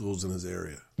homeschools in his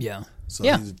area. Yeah. So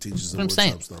he teaches them wood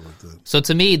shop stuff like that. So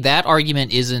to me, that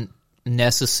argument isn't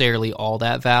necessarily all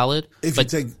that valid. If you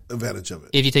take advantage of it.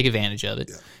 If you take advantage of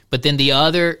it. Yeah. But then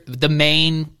the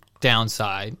main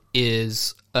downside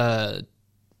is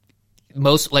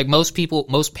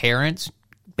most parents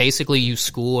basically use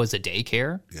school as a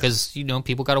daycare because,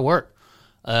 people got to work.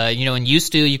 And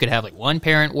used to, you could have like one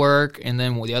parent work and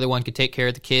then the other one could take care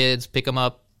of the kids, pick them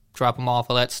up, drop them off,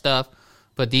 all that stuff.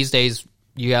 But these days,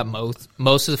 you got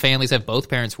most of the families have both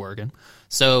parents working.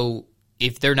 So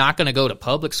if they're not going to go to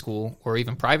public school or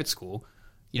even private school,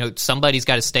 somebody's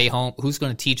got to stay home. Who's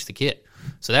going to teach the kid?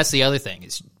 So that's the other thing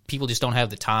is people just don't have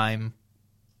the time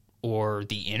or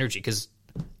the energy because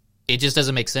it just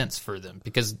doesn't make sense for them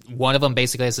because one of them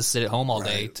basically has to sit at home all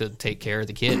day to take care of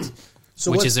the kids,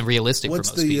 which isn't realistic for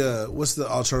most people. What's the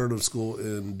alternative school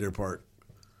in Deer Park?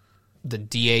 The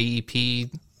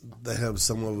DAEP. They have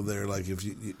some over there, like if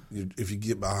you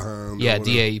get behind. Yeah,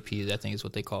 DAEP, I think is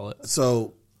what they call it.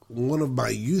 So one of my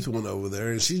youth went over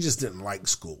there, and she just didn't like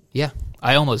school. Yeah,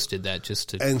 I almost did that just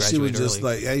to graduate early. And she was just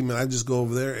like, hey, man, I just go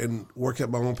over there and work at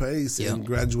my own pace and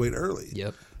graduate early.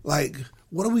 Yep. Like,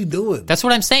 what are we doing? That's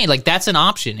what I'm saying. Like, that's an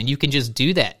option, and you can just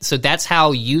do that. So that's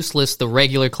how useless the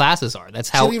regular classes are. That's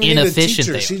how inefficient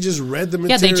they are. She just read the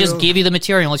material. Yeah, they just give you the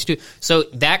material and let you do. So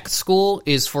that school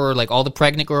is for like all the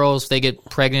pregnant girls. They get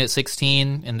pregnant at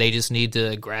 16, and they just need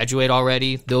to graduate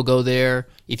already. They'll go there.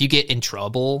 If you get in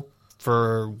trouble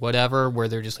for whatever, where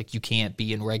they're just like, you can't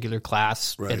be in regular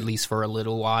class at least for a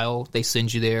little while, they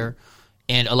send you there.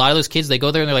 And a lot of those kids, they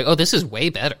go there and they're like, oh, this is way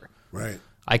better. Right.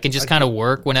 I can just kind of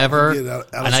work whenever, and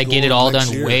I get it all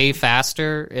done way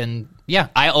faster. And yeah,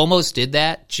 I almost did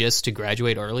that just to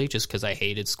graduate early, just because I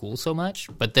hated school so much.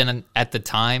 But then at the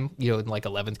time, in like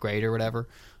 11th grade or whatever,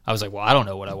 I was like, well, I don't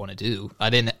know what I want to do. I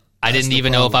didn't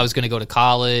even know if I was going to go to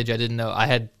college. I didn't know.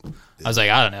 I was like,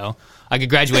 I don't know. I could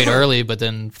graduate early, but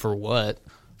then for what?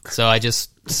 So I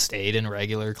just stayed in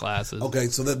regular classes. Okay,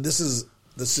 so then this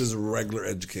is regular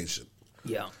education.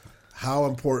 Yeah. How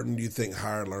important do you think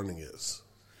higher learning is?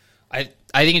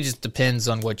 I think it just depends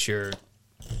on what you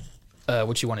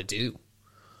want to do.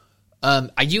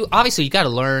 Obviously you got to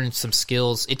learn some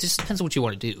skills. It just depends on what you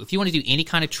want to do. If you want to do any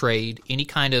kind of trade, any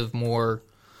kind of more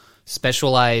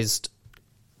specialized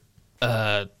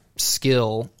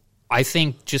skill, I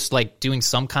think just like doing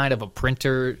some kind of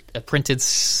apprenticeship,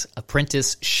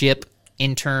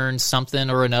 intern, something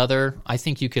or another, I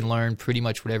think you can learn pretty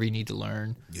much whatever you need to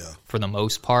learn for the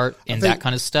most part and that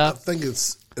kind of stuff. I think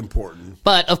it's important.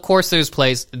 But of course there's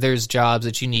jobs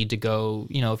that you need to go,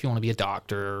 if you want to be a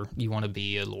doctor, you want to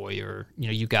be a lawyer,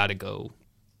 you got to go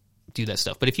do that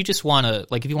stuff. But if you just want to,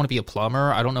 like if you want to be a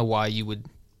plumber, I don't know why you would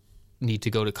need to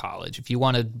go to college. If you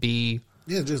want to be...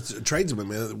 Yeah, just a tradesman,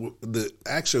 man.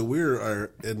 Actually,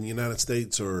 we're in the United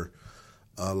States are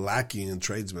lacking in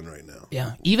tradesmen right now.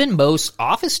 Yeah, even most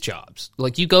office jobs.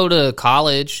 Like you go to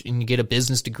college and you get a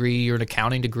business degree or an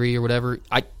accounting degree or whatever.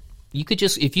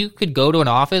 If you could go to an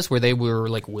office where they were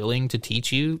like willing to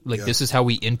teach you, like this is how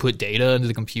we input data into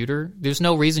the computer. There's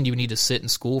no reason you would need to sit in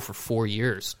school for 4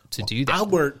 years to do that. I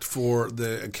worked for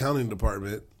the accounting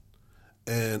department,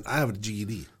 and I have a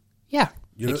GED. Yeah.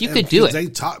 If you could do it. They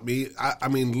taught me. I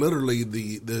mean, literally,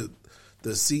 the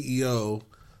CEO,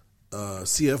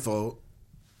 CFO,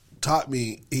 taught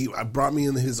me. He brought me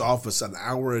into his office an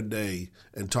hour a day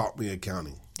and taught me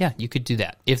accounting. Yeah, you could do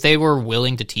that if they were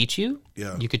willing to teach you.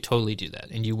 Yeah, you could totally do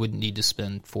that, and you wouldn't need to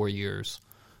spend 4 years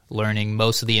learning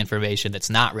most of the information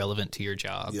that's not relevant to your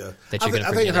job. Yeah, that you're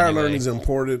I think higher learning is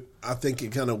important. I think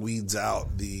it kind of weeds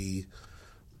out the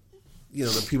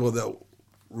people that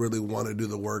really want to do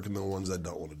the work and the ones that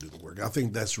don't want to do the work. I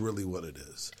think that's really what it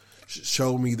is.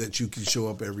 Show me that you can show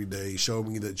up every day. Show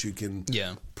me that you can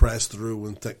press through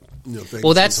when things.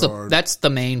 Well, that's the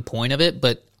main point of it.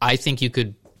 But I think you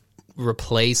could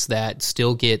replace that.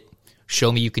 Still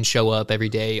show me you can show up every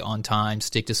day on time.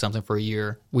 Stick to something for a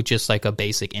year with just like a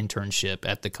basic internship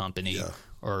at the company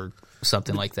or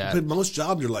something like that. But most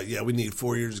jobs are like, we need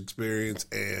 4 years experience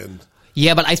and.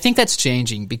 Yeah, but I think that's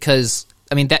changing because.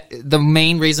 I mean, the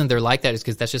main reason they're like that is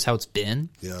because that's just how it's been.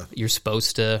 Yeah. You're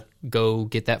supposed to go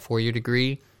get that 4-year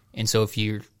degree. And so if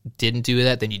you didn't do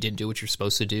that, then you didn't do what you're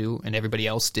supposed to do. And everybody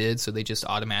else did. So they just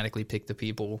automatically picked the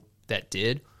people that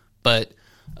did. But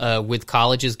with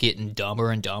colleges getting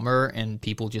dumber and dumber and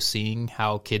people just seeing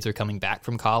how kids are coming back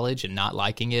from college and not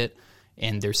liking it,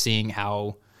 and they're seeing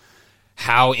how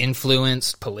how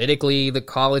influenced politically the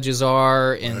colleges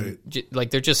are, and like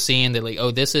they're just seeing that like,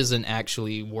 oh, this isn't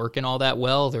actually working all that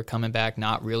well. They're coming back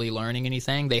not really learning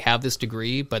anything. They have this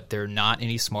degree, but they're not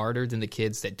any smarter than the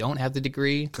kids that don't have the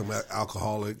degree. Come back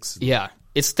alcoholics. Yeah.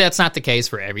 That's not the case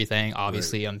for everything.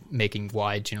 Obviously, I'm making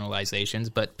wide generalizations,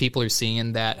 but people are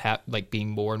seeing that like being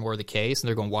more and more the case, and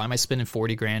they're going, why am I spending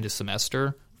 $40,000 a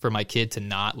semester for my kid to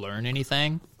not learn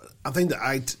anything? I think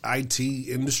the IT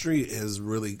industry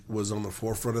was on the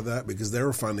forefront of that, because they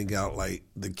were finding out like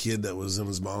the kid that was in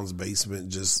his mom's basement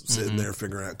just sitting there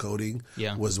figuring out coding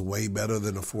was way better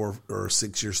than a 4 or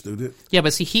 6 year student. Yeah,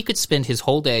 but see, he could spend his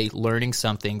whole day learning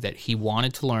something that he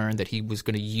wanted to learn, that he was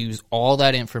going to use all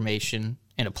that information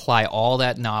and apply all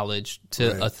that knowledge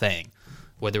to a thing,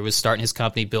 whether it was starting his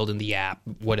company, building the app,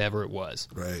 whatever it was.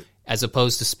 Right. As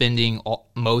opposed to spending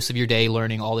most of your day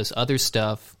learning all this other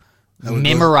stuff,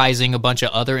 memorizing a bunch of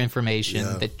other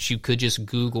information that you could just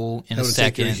Google in a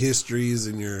second. Take your histories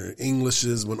and your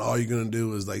Englishes when all you're going to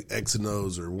do is like X and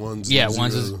O's or ones. And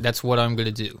zeros. That's what I'm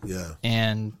going to do. Yeah.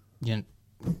 And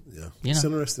It's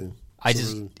interesting.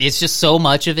 It's just so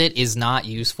much of it is not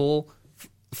useful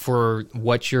for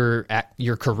what your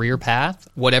career path,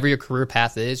 whatever your career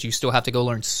path is. You still have to go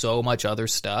learn so much other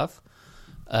stuff.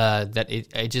 That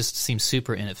it just seems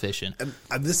super inefficient.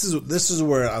 And this is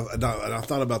where I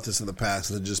thought about this in the past,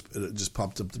 and it just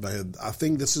popped up to my head. I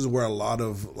think this is where a lot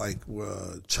of like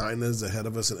China's ahead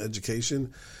of us in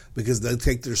education, because they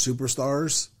take their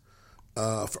superstars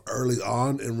for early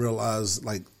on and realize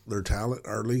like their talent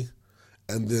early,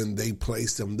 and then they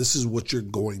place them. This is what you're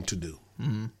going to do.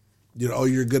 Mm-hmm. You know,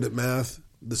 you're good at math.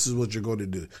 This is what you're going to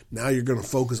do. Now you're going to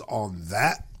focus on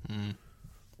that. Mm.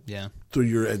 Yeah. Through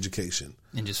your education.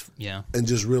 And just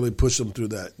really push them through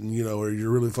that. And, you know, or you're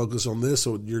really focused on this,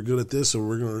 or you're good at this, so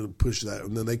we're going to push that.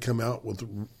 And then they come out with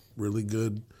really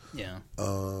good. Yeah.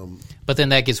 But then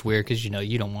that gets weird, because, you know,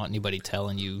 you don't want anybody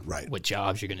telling you what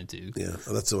jobs you're going to do. Yeah.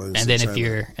 That's what and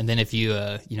then if you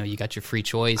you got your free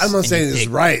choice. I'm not saying it's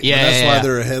right. Yeah. But that's why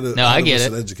they're ahead of us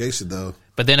in education, though.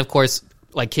 But then, of course,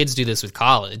 like kids do this with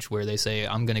college, where they say,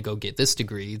 I'm going to go get this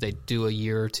degree. They do a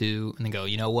year or two and they go,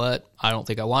 you know what? I don't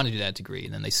think I want to do that degree.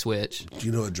 And then they switch. Do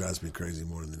you know what drives me crazy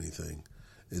more than anything?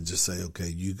 It just say, okay,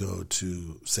 you go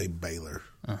to, say, Baylor,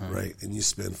 right? And you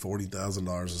spend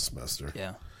 $40,000 a semester.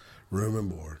 Yeah. Room and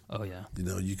board. Oh, yeah. You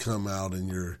know, you come out and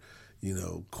you're, you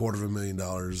know,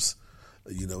 $250,000,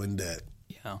 you know, in debt.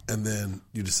 Yeah. And then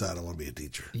you decide I want to be a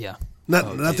teacher. Yeah.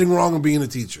 Nothing wrong with being a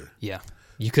teacher. Yeah.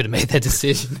 You could have made that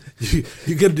decision. you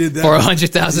could have did that for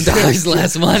 $100,000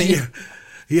 less money.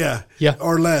 Yeah,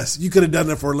 or less. You could have done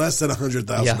it for less than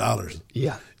 $100,000.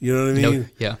 Yeah, you know what I mean.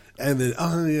 Yeah, and then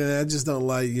I just don't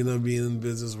like being in the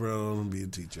business where I don't want to be a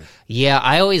teacher. Yeah,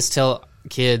 I always tell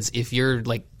kids, if you're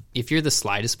the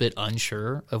slightest bit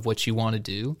unsure of what you want to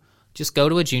do, just go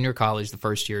to a junior college the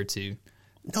first year or two.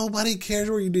 Nobody cares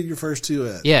where you did your first two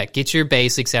at. Yeah, get your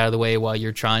basics out of the way while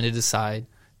you're trying to decide.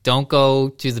 Don't go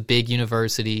to the big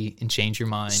university and change your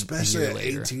mind. Especially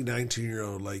an 18,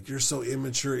 19-year-old. Like, you're so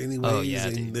immature anyways. Oh, yeah,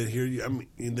 and then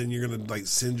and then you're going to, like,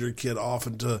 send your kid off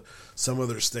into some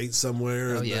other state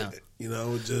somewhere. Oh, yeah.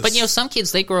 But, some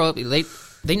kids, they grow up,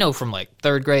 they know from, like,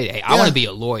 third grade, hey, I want to be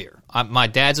a lawyer. My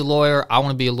dad's a lawyer. I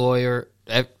want to be a lawyer.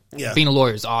 Being a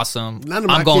lawyer is awesome.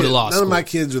 I'm going to law school. None of my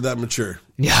kids are that mature.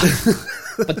 Yeah.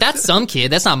 But that's some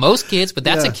kid. That's not most kids, but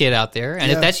that's a kid out there.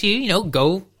 And if that's you,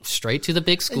 go straight to the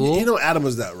big school. And, Adam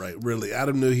was that right, really.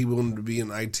 Adam knew he wanted to be in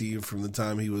IT from the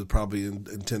time he was probably in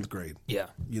 10th grade. Yeah.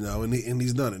 And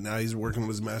he's done it. Now he's working on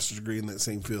his master's degree in that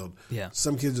same field. Yeah.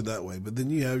 Some kids are that way. But then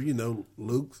you have,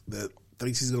 Luke that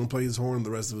thinks he's going to play his horn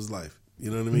the rest of his life. You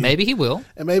know what I mean? Maybe he will.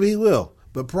 And maybe he will,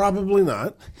 but probably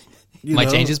not. Might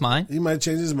change his mind. He might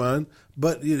change his mind,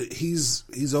 but he's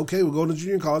okay with going to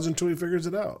junior college until he figures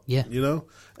it out. Yeah.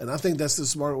 And I think that's the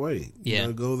smart way.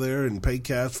 Yeah. Go there and pay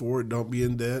cash for it. Don't be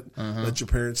in debt. Let your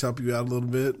parents help you out a little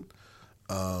bit.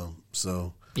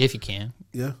 If you can.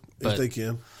 Yeah, if they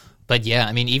can. But yeah,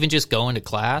 I mean, even just going to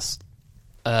class,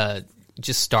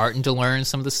 just starting to learn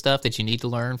some of the stuff that you need to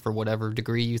learn for whatever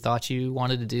degree you thought you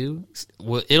wanted to do,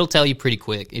 it'll tell you pretty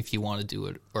quick if you want to do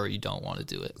it or you don't want to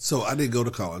do it. So I did go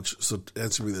to college. So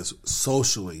answer me this.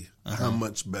 Socially, how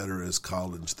much better is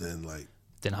college than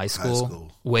high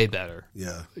school? Way better.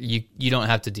 Yeah. You don't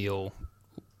have to deal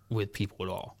with people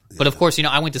at all. Yeah. But of course,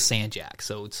 I went to San Jac,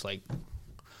 so it's like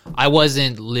I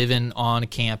wasn't living on a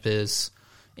campus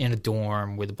in a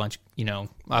dorm with a bunch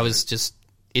I was just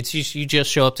you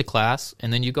just show up to class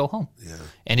and then you go home. Yeah.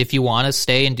 And if you want to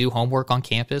stay and do homework on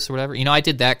campus or whatever, I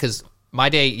did that because my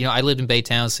day, I lived in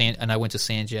Baytown and I went to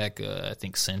San Jac, I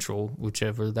think Central,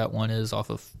 whichever that one is off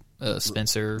of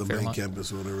Spencer, the Fairmont. main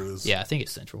campus, or whatever it is. Yeah, I think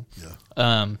it's Central.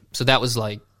 Yeah. So that was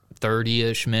like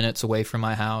 30-ish minutes away from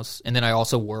my house. And then I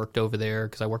also worked over there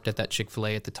because I worked at that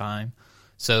Chick-fil-A at the time.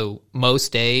 So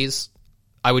most days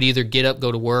I would either get up,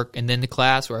 go to work, and then to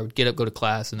class, or I would get up, go to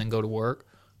class, and then go to work.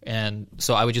 And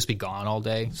so I would just be gone all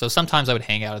day. So sometimes I would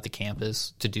hang out at the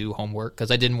campus to do homework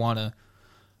because I didn't want to.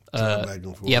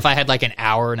 If I had like an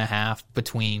hour and a half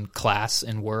between class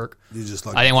and work, I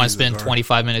didn't want to spend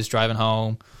 25 minutes driving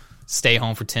home, stay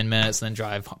home for 10 minutes, and then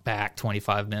drive back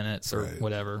 25 minutes or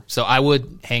whatever. So I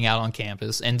would hang out on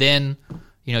campus. And then,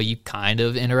 you kind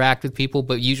of interact with people,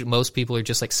 but usually most people are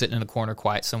just like sitting in a corner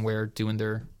quiet somewhere doing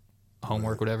their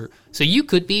homework, whatever. So you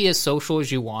could be as social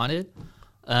as you wanted,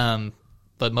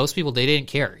 but most people, they didn't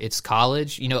care. It's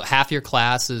college. Half your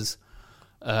class is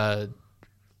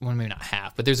well, maybe not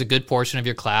half, but there's a good portion of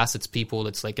your class. It's people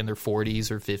that's like in their 40s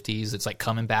or 50s. It's like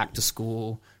coming back to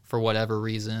school for whatever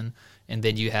reason. And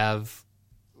then you have,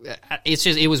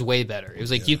 it was way better. It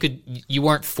was like you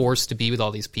weren't forced to be with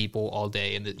all these people all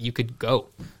day, and that you could go.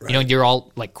 Right. You're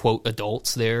all like, quote,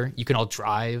 adults there. You can all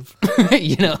drive,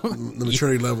 The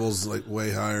maturity level's like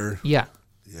way higher. Yeah.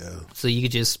 Yeah. So you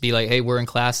could just be like, hey, we're in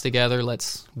class together.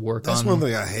 Let's work on. That's one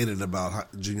thing I hated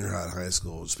about junior high and high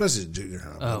school, especially junior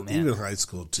high. Oh, man. Even high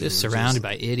school, too. Just surrounded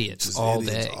by idiots all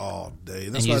day. All day.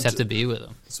 And you just have to be with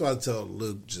them. That's why I tell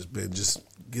Luke, just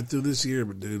get through this year,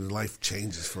 but dude, life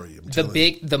changes for you.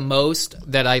 The most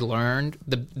that I learned,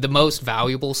 the most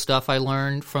valuable stuff I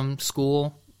learned from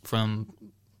school, from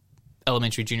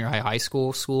elementary, junior high, high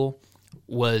school,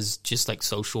 was just like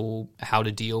how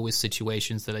to deal with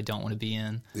situations that I don't want to be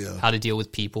in, how to deal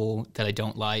with people that I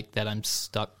don't like, that I'm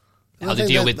stuck, how to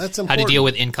deal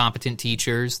with incompetent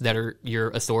teachers that are your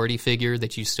authority figure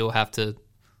that you still have to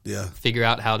figure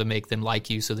out how to make them like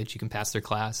you so that you can pass their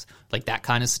class, like that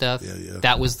kind of stuff.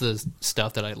 That was the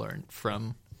stuff that I learned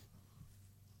from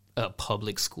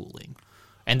public schooling.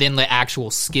 And then the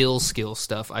actual skill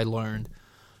stuff I learned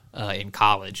in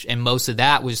college, and most of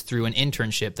that was through an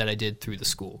internship that I did through the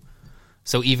school.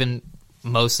 So even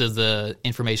most of the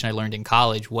information I learned in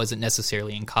college wasn't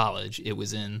necessarily in college. It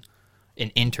was in an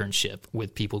internship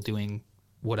with people doing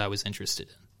what I was interested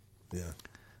in. Yeah.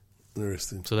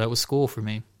 Interesting. So that was school for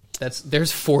me.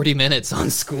 There's 40 minutes on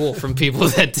school from people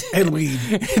that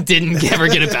didn't ever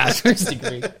get a bachelor's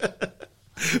degree.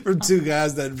 From two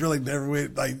guys that really never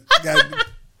got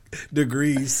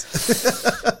degrees.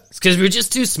 It's because we're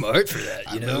just too smart for that,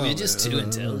 we're just too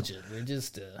intelligent. We're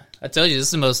just, I told you, this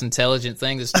is the most intelligent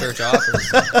thing this church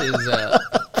offers.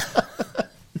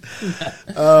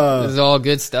 This is all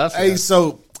good stuff. Hey,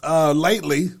 so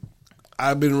lately,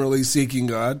 I've been really seeking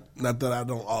God. Not that I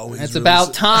don't always. It's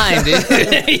about time, dude.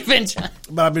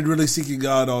 But I've been really seeking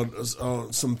God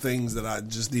on some things that I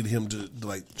just need Him to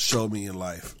like show me in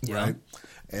life, right?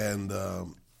 And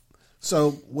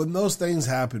so when those things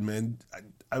happen, man,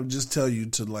 I would just tell you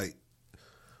to like,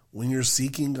 when you're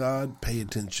seeking God, pay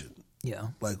attention. Yeah.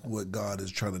 Like what God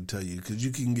is trying to tell you. Because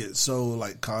you can get so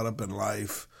like caught up in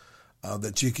life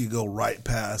that you can go right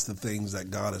past the things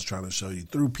that God is trying to show you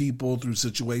through people, through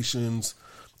situations,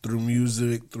 through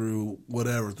music, through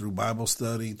whatever, through Bible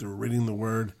study, through reading the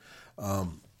Word.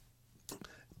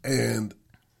 And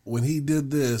when He did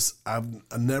this, I've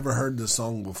never heard this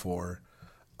song before.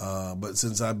 But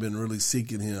since I've been really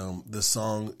seeking Him, this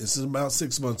song, it's about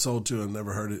 6 months old too. I've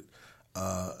never heard it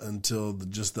until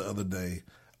just the other day.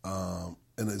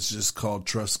 And it's just called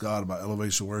Trust God by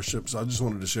Elevation Worship. So I just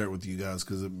wanted to share it with you guys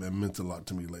because it meant a lot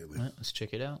to me lately. All right, let's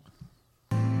check it out.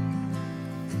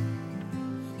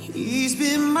 He's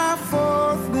been my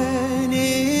fourth man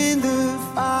in the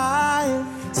fire,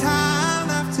 time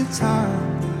after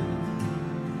time.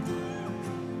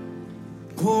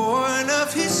 Born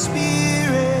of His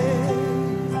Spirit,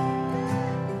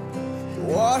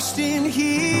 washed in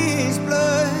His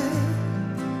blood,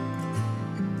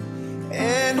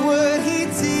 and what He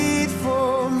did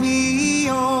for me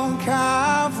on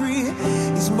Calvary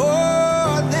is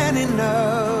more than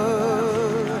enough.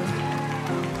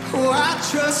 Oh, I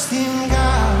trust in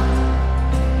God,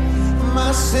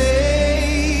 my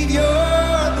Savior,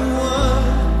 the one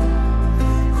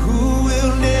who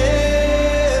will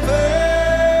never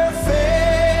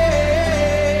fail.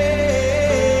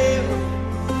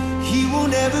 He will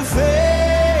never fail.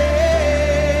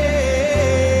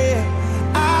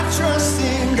 I trust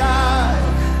in God,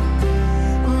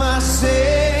 my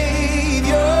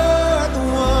Savior, the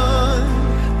one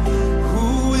who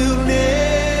will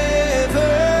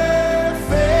never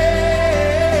fail.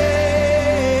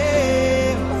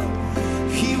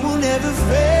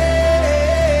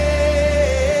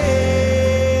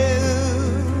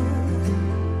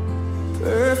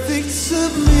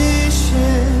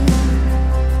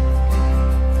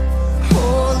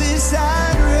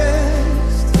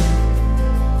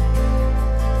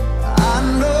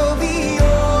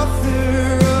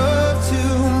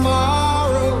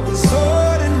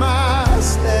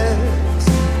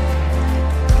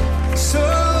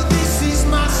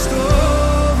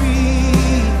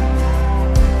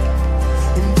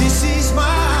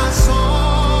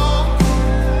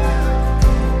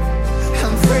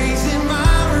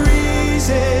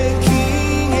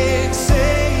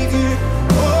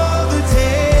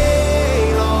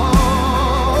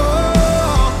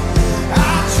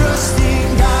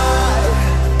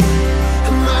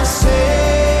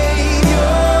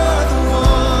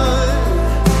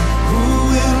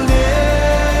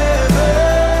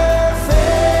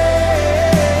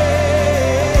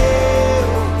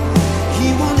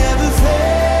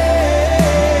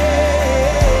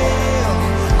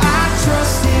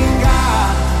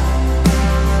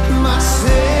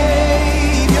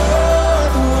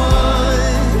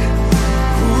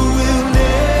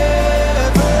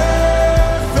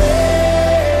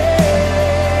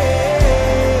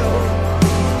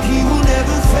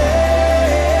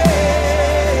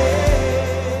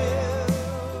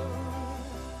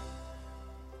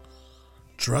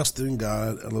 Trust in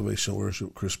God, Elevation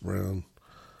Worship, Chris Brown,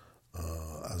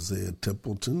 Isaiah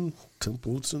Templeton.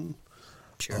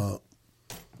 Sure.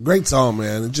 Great song,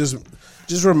 man. It just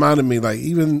reminded me, like,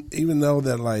 even though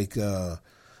that, like,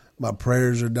 my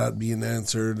prayers are not being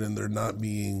answered and they're not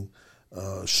being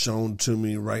shown to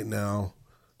me right now,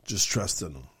 just trust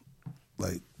in him.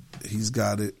 Like, he's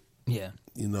got it. Yeah.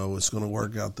 You know, it's going to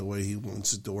work out the way he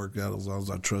wants it to work out as long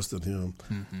as I trust in him.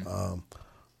 Mm-hmm.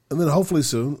 And then hopefully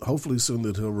soon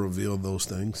that he'll reveal those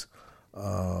things.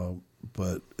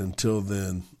 But until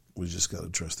then, we just got to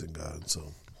trust in God.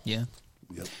 So, yeah.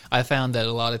 Yep. I found that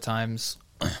a lot of times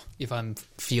if I'm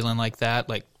feeling like that,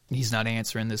 like he's not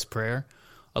answering this prayer,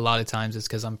 a lot of times it's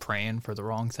because I'm praying for the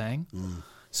wrong thing.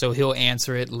 So he'll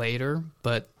answer it later,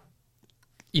 but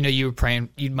you know, you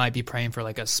might be praying for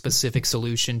like a specific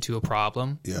solution to a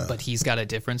problem, but he's got a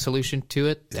different solution to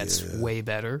it that's way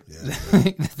better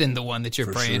than the one that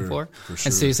you're praying for.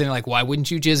 And so you're saying, like, why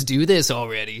wouldn't you just do this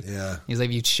already? Yeah. He's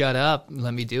like, you shut up,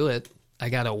 let me do it. I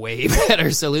got a way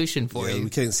better solution for you. We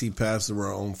can't see past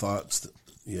our own thoughts.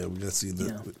 Yeah, we got to see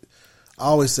the. I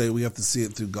always say we have to see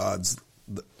it through God's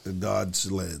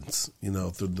lens. You know,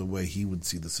 through the way He would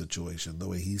see the situation, the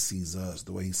way He sees us,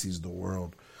 the way He sees the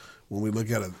world. When we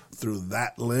look at it through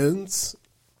that lens,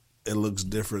 it looks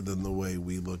different than the way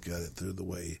we look at it through the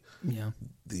way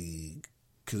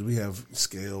because we have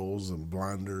scales and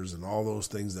blinders and all those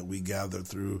things that we gather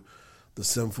through the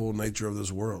sinful nature of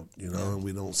this world, you know, and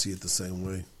we don't see it the same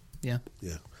way. Yeah.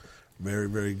 Yeah. Very,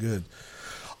 very good.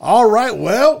 All right.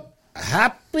 Well,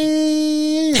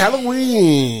 happy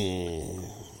Halloween.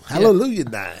 Hallelujah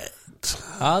night.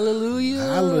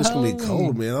 Hallelujah. It's going to be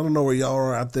cold, man. I don't know where y'all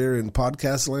are out there in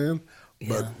podcast land,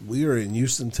 but we are in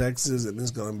Houston, Texas, and it's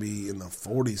going to be in the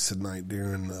 40s tonight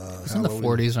during It's in the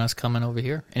 40s when I was coming over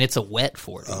here, and it's a wet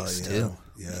 40s, too.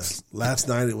 Yeah. Last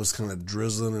night it was kind of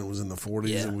drizzling, and it was in the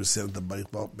 40s, and we sat at the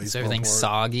baseball Is everything park.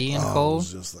 soggy and cold?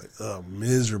 It was just like,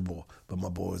 miserable. But my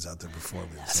boy's out there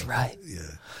performing. That's right. Yeah.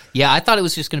 Yeah, I thought it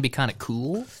was just going to be kind of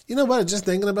cool. You know what? Just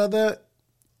thinking about that,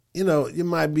 you know, that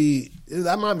might be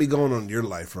going on in your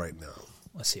life right now.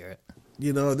 Let's hear it.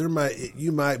 You know,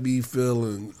 you might be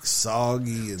feeling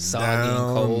soggy and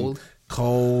down, and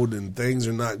cold, and things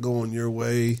are not going your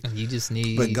way. And you just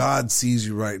need. But God sees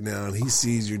you right now, and He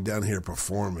sees you down here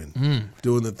performing,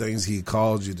 doing the things He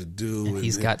called you to do. And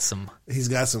He's got some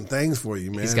things for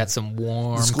you, man. He's got some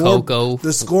warm cocoa.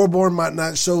 The scoreboard might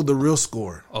not show the real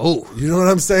score. Oh, you know what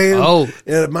I'm saying? Oh,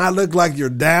 it might look like you're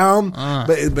down,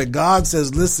 but God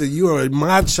says, "Listen, you are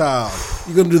my child.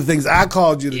 You're gonna do the things I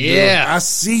called you to do. I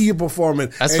see you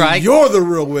performing. That's right. You're the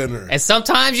real winner. And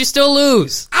sometimes you still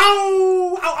lose.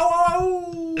 Ow! Ow! Ow!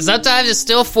 Ow! Sometimes it's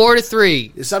still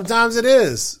 4-3. Sometimes it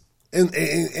is in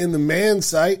the man's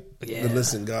sight. Yeah. But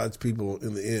listen, God's people,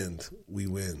 in the end, we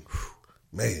win.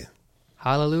 Man.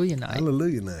 Hallelujah night.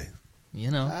 Hallelujah night. You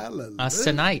know, that's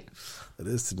tonight. It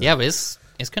is tonight. Yeah, but it's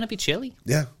going to be chilly.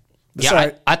 Yeah.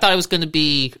 Right. I thought it was going to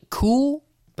be cool,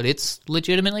 but it's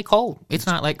legitimately cold. It's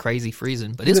not like crazy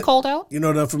freezing, but it's cold out. You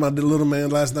know, for my little man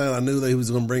last night, I knew that he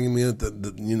was going to bring me at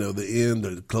the end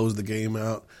to close the game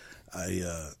out.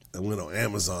 I went on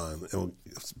Amazon and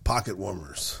pocket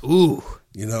warmers. Ooh.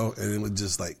 You know, and it was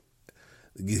just like,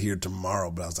 get here tomorrow,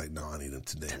 but I was like, no, I need them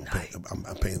today.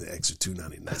 I'm paying the extra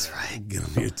 $2.99. That's right. Get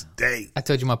them here today. I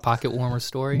told you my pocket warmer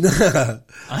story.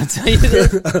 I'll tell you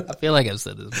this. I feel like I've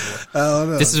said this before. Oh,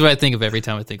 no. This is what I think of every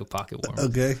time I think of pocket warmer.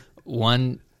 Okay.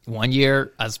 One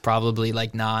year, I was probably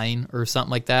like 9 or something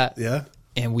like that. Yeah.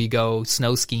 And we go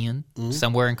snow skiing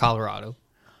somewhere in Colorado,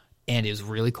 and it was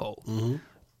really cold. Mm-hmm.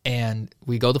 And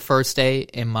we go the first day,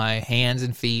 and my hands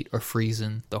and feet are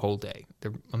freezing the whole day.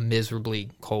 They're miserably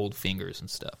cold fingers and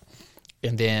stuff.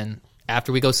 And then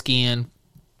after we go skiing,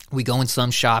 we go in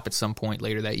some shop at some point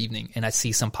later that evening, and I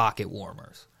see some pocket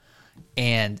warmers.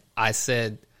 And I was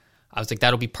like,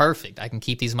 that'll be perfect. I can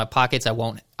keep these in my pockets. I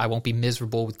won't be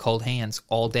miserable with cold hands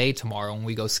all day tomorrow when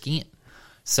we go skiing.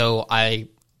 So I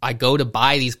go to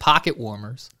buy these pocket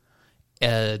warmers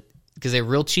because they're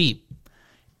real cheap.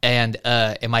 And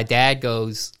my dad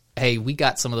goes, hey, we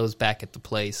got some of those back at the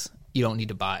place. You don't need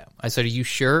to buy them. I said, are you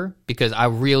sure? Because I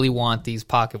really want these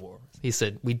pocket warmers. He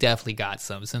said, we definitely got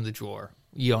some. It's in the drawer.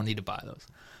 You don't need to buy those.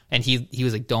 And he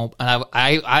was like, don't. And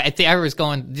I think I was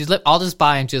going, I'll just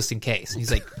buy them just in case. And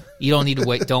he's like, you don't need to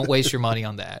wait. Don't waste your money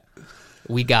on that.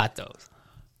 We got those.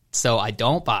 So I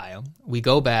don't buy them. We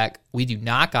go back. We do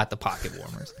not got the pocket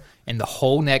warmers. And the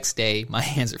whole next day, my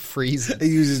hands are freezing.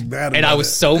 You just mad about and I was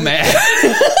it. so mad.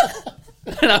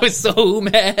 And I was so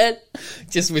mad,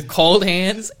 just with cold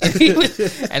hands.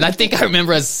 And I think I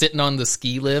remember I was sitting on the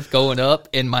ski lift going up,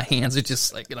 and my hands are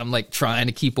just like, and I'm like trying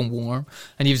to keep them warm.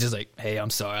 And he was just like, "Hey, I'm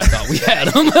sorry, I thought we had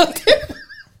them up there."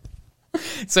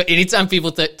 So anytime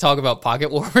people talk about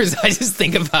pocket warmers, I just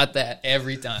think about that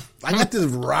every time. I got this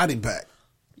variety pack.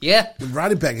 Yeah. The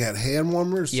variety pack had hand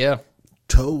warmers, Yeah.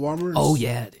 toe warmers. Oh,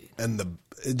 yeah, dude. And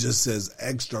it just says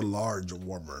extra large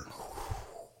warmer.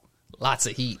 Lots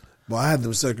of heat. Well, I had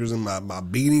those suckers in my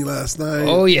beanie last night.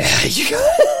 Oh, yeah.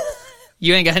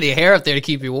 You ain't got any hair up there to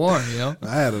keep you warm, you know?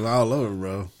 I had it all over,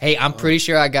 bro. Hey, I'm pretty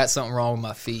sure I got something wrong with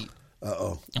my feet.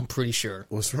 Uh-oh. I'm pretty sure.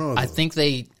 What's wrong? I think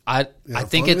I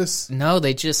think fungus?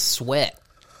 they just sweat.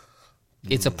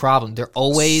 It's a problem. They're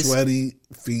always sweaty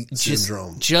feet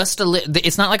syndrome. Just a little.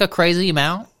 It's not like a crazy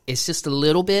amount. It's just a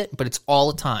little bit, but it's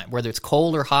all the time. Whether it's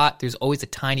cold or hot, there's always a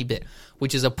tiny bit,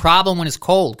 which is a problem when it's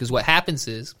cold. Because what happens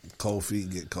is cold feet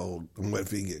get cold and wet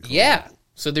feet get cold. Yeah,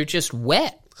 so they're just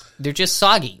wet. They're just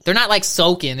soggy. They're not like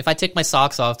soaking. If I take my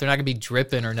socks off, they're not gonna be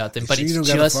dripping or nothing. But it's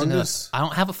just enough. I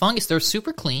don't have a fungus. They're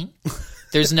super clean.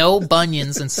 There's no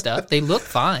bunions and stuff. They look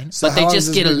fine, so but they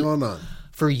just get going on?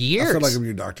 For years. I feel like I'm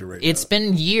your doctor right now. It's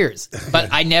been years,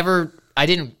 but I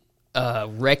didn't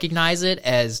recognize it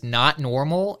as not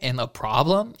normal and a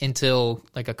problem until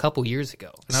like a couple years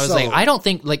ago. And I was like, I don't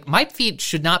think, like, my feet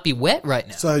should not be wet right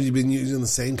now. So have you been using the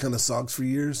same kind of socks for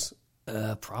years?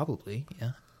 Probably,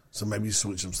 yeah. So maybe you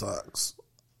switch some socks.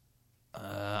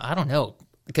 I don't know.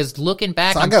 Because looking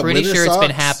back, I'm pretty sure it's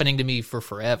been happening to me for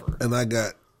forever. And I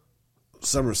got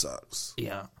summer socks.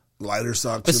 Yeah. Lighter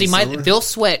socks. But see, they'll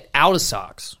sweat out of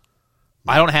socks.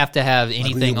 I don't have to have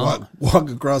anything on. Walk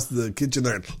across the kitchen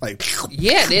there, like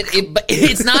yeah,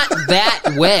 it's not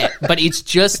that wet, but it's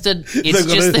just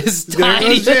this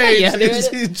tiny bit. Yeah,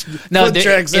 no,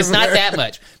 it's not that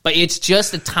much, but it's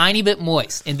just a tiny bit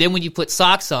moist. And then when you put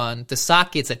socks on, the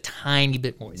sock gets a tiny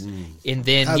bit moist. And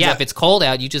then if it's cold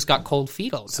out, you just got cold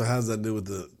feet all the time. So how does that do with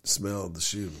the smell of the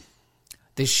shoe?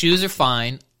 The shoes are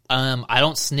fine. I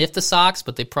don't sniff the socks,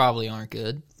 but they probably aren't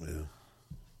good. Yeah.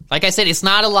 Like I said, it's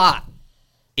not a lot.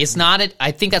 It's not.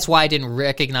 I think that's why I didn't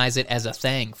recognize it as a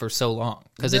thing for so long,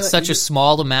 because it's such a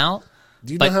small amount.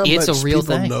 Do you know how it's much a real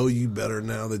people thing. know you better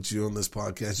now that you're on this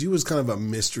podcast? You was kind of a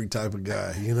mystery type of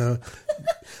guy, you know.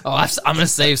 Oh, I'm going to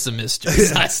save some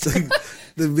mysteries.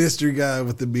 The mystery guy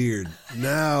with the beard.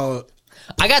 Now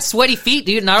I got sweaty feet,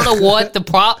 dude, and I don't know what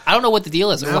I don't know what the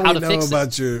deal is or how to fix it.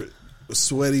 About your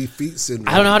sweaty feet syndrome.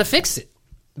 I don't know how to fix it,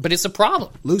 but it's a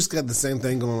problem. Luke's got the same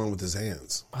thing going on with his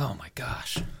hands. Oh my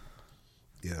gosh.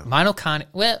 Yeah. Mine will kind of.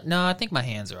 Well, no, I think my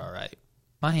hands are all right.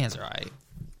 My hands are all right.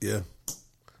 Yeah.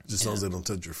 Just as long as they don't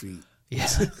touch your feet. Yeah.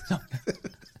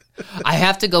 I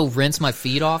have to go rinse my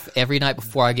feet off every night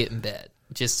before I get in bed,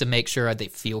 just to make sure they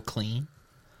feel clean.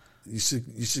 You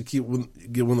should get one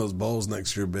of those bowls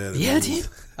next to your bed. Yeah, dude.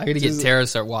 I got to get Tara to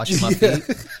start washing my feet.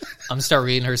 I'm going to start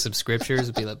reading her some scriptures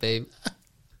and be like, babe,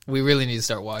 we really need to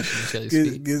start washing each other's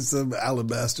feet. Get some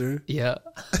alabaster. Yeah.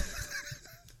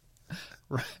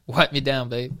 Wipe me down,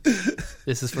 babe.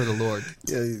 This is for the Lord.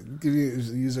 Yeah,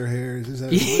 use her hair.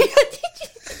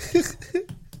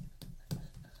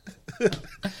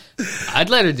 I'd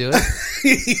let her do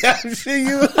it. Yeah, I'm sure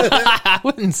you would. I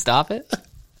wouldn't stop it.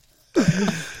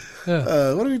 What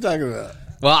are we talking about?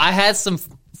 Well, I had some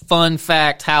fun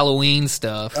fact Halloween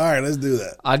stuff. All right, let's do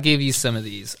that. I'll give you some of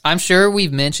these. I'm sure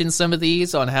we've mentioned some of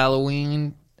these on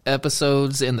Halloween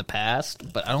episodes in the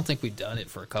past, but I don't think we've done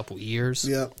it for a couple years.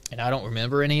 Yeah. And I don't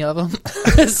remember any of them.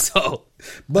 So,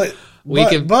 but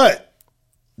you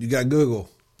got Google.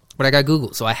 But I got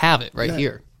Google, so I have it right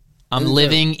here. I'm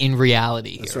living in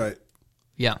reality here. That's right.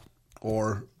 Yeah.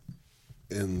 Or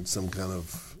in some kind of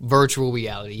virtual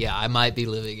reality. Yeah, I might be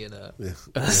living in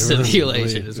a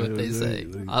simulation is what they say.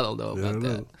 I don't know about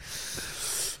that.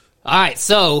 All right,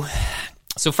 so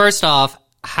first off,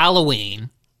 Halloween,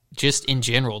 just in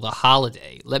general, the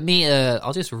holiday. Let me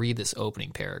I'll just read this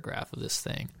opening paragraph of this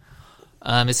thing.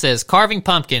 It says, carving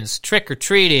pumpkins,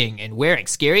 trick-or-treating, and wearing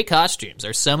scary costumes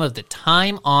are some of the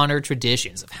time-honored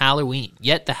traditions of Halloween.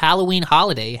 Yet the Halloween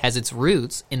holiday has its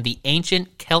roots in the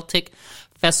ancient Celtic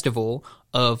festival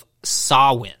of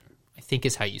Samhain, I think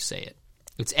is how you say it.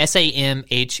 It's Samhain,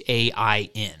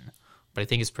 but I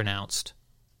think it's pronounced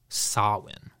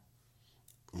Samhain.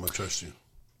 I'm going to trust you.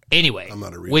 Anyway, I'm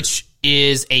not a reader. Which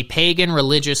is a pagan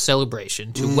religious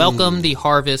celebration to welcome the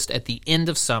harvest at the end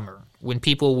of summer, when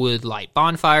people would light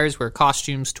bonfires, wear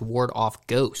costumes to ward off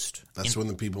ghosts. That's when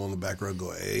the people on the back row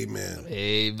go, amen.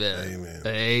 Amen. Amen.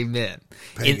 Amen.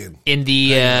 Pagan. In the,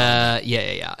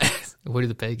 yeah. What do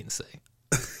the pagans say?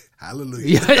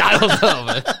 Hallelujah. I don't know,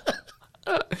 man.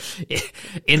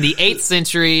 In the 8th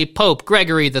century, Pope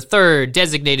Gregory III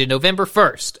designated November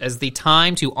 1st as the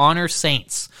time to honor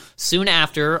saints. Soon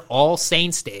after, All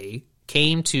Saints' Day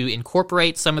came to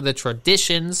incorporate some of the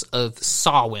traditions of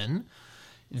Samhain.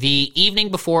 The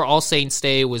evening before All Saints'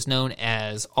 Day was known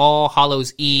as All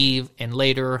Hallows' Eve and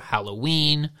later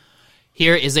Halloween.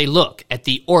 Here is a look at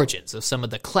the origins of some of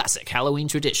the classic Halloween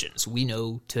traditions we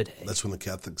know today. That's when the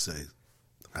Catholics say,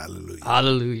 hallelujah.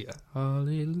 Hallelujah.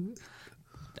 Hallelujah.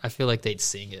 I feel like they'd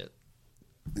sing it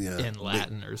Yeah. in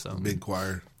Latin or something. Big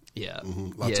choir. Yeah.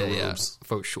 Lots of yeah. robes.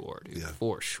 For sure, dude. Yeah.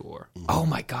 For sure. Oh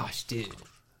my gosh, dude.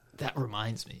 That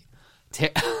reminds me.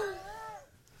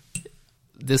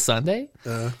 This Sunday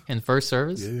in first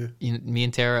service, me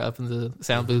and Tara up in the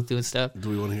sound booth doing stuff. Do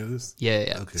we want to hear this?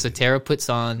 Yeah. Okay. So Tara puts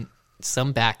on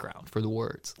some background for the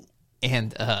words,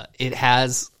 and it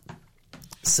has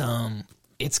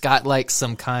it's got like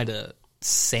some kind of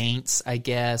saints, I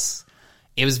guess.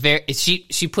 It was very.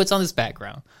 She puts on this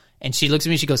background, and she looks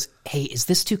at me. She goes, "Hey, is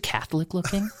this too Catholic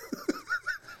looking?"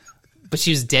 But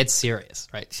she was dead serious,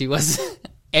 right? She was,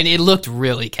 and it looked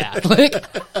really Catholic.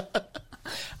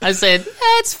 I said,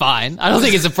 it's fine. I don't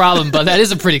think it's a problem, but that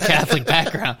is a pretty Catholic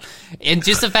background. And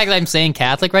just the fact that I'm saying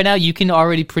Catholic right now, you can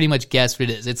already pretty much guess what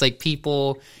it is. It's like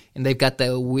people, and they've got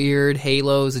the weird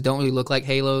halos that don't really look like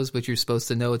halos, but you're supposed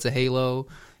to know it's a halo.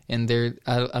 And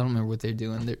I don't remember what they're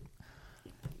doing.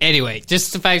 Anyway,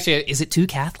 just the fact that, is it too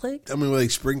Catholic? I mean, were they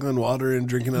sprinkling water and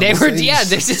drinking out They the were, same? yeah,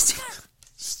 they're just...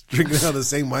 Drinking out of the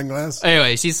same wine glass?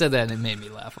 Anyway, she said that and it made me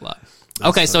laugh a lot.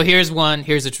 Okay, so here's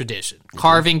a tradition.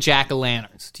 Carving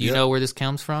jack-o'-lanterns. Do you know where this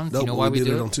comes from? Do you know why we did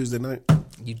do it it? on Tuesday night.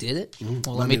 You did it? Well, let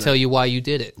Monday me tell night. you why you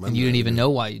did it. And Monday you didn't night even we know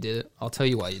why you did it. I'll tell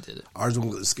you why you did it. Ours one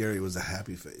was scary. It was a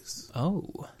happy face. Oh,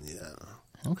 Yeah.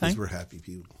 okay. Because we're happy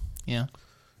people. Yeah.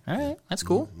 All right, that's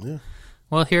cool. Yeah.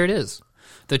 Well, here it is.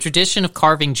 The tradition of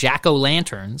carving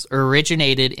jack-o'-lanterns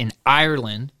originated in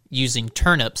Ireland using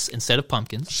turnips instead of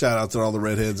pumpkins. Shout out to all the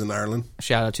redheads in Ireland.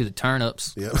 Shout out to the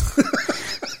turnips. Yep.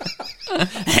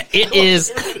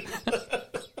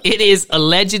 It is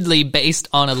allegedly based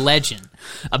on a legend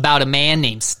about a man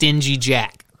named Stingy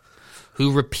Jack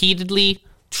who repeatedly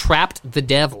trapped the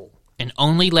devil and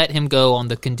only let him go on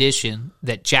the condition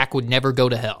that Jack would never go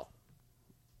to hell.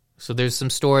 So there's some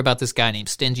story about this guy named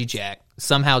Stingy Jack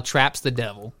somehow traps the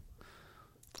devil.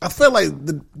 I felt like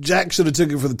the Jack should have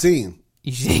took it for the team.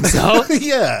 You think so?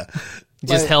 Yeah.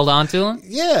 Just held on to him?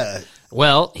 Yeah.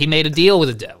 Well, he made a deal with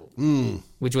the devil,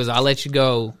 which was, I'll let you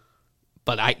go,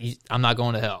 but I'm not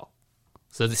going to hell.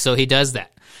 So he does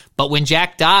that. But when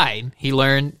Jack died, he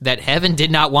learned that heaven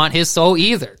did not want his soul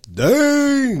either.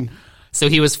 Dang. So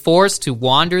he was forced to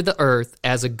wander the earth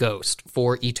as a ghost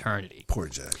for eternity. Poor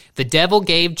Jack. The devil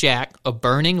gave Jack a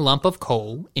burning lump of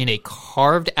coal in a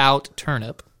carved-out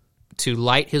turnip to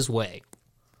light his way.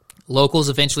 Locals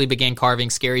eventually began carving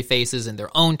scary faces in their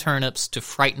own turnips to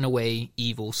frighten away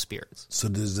evil spirits. So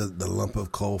does the lump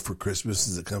of coal for Christmas,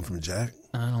 does it come from Jack?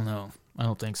 I don't know. I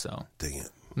don't think so. Dang it.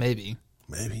 Maybe.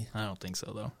 Maybe. I don't think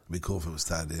so, though. It'd be cool if it was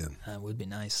tied in. That would be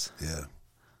nice. Yeah.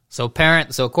 So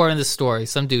according to this story,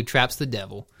 some dude traps the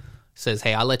devil, says,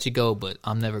 hey, I'll let you go, but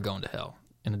I'm never going to hell.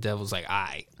 And the devil's like, all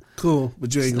right. Cool,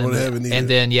 but you ain't going to heaven either. And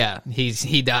then,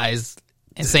 he dies,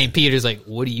 and St. Peter's like,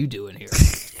 what are you doing here?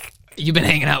 You've been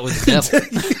hanging out with the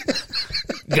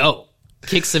devil. Go.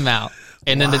 Kicks him out.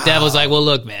 And then the devil's like, well,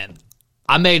 look, man,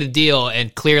 I made a deal,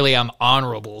 and clearly I'm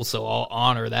honorable, so I'll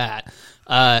honor that.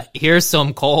 Here's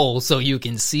some coal so you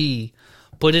can see.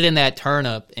 Put it in that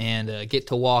turnip and get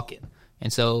to walking.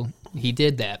 And so he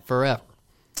did that forever.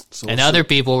 And other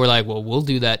people were like, well, we'll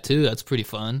do that too. That's pretty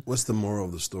fun. What's the moral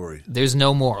of the story? There's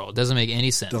no moral. It doesn't make any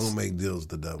sense. Don't make deals with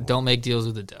the devil. Don't make deals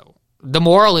with the devil. The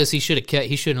moral is he shouldn't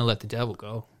have let the devil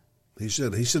go. He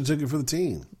should have took it for the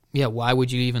team. Yeah, why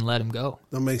would you even let him go?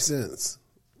 That makes sense.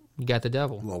 You got the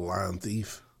devil. Little lying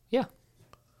thief. Yeah.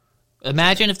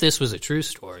 Imagine if this was a true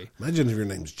story. Imagine if your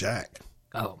name's Jack.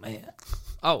 Oh, man.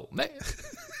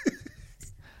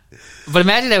 But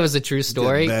imagine that was a true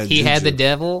story. He had the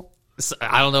devil.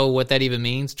 I don't know what that even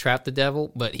means, trap the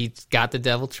devil, but he got the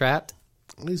devil trapped.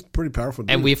 He's pretty powerful,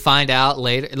 dude. And we find out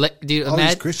later. Dude, all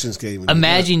these Christians came.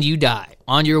 Imagine you die.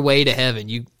 On your way to heaven,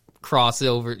 you cross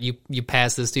over, you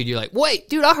pass this dude, you're like, wait,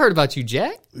 dude, I heard about you,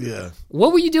 Jack. Yeah.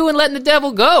 What were you doing letting the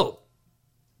devil go?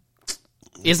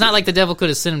 It's not like the devil could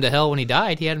have sent him to hell when he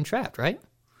died. He had him trapped, right?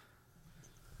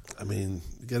 I mean,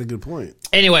 you got a good point.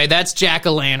 Anyway, that's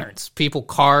jack-o'-lanterns. People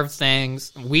carved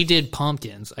things. We did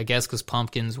pumpkins, I guess, because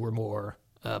pumpkins were more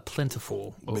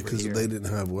plentiful over because here. They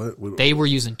didn't have what? They were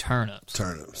using turnips.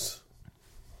 Turnips.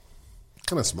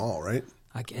 Kind of small, right?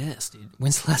 I guess, dude.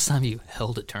 When's the last time you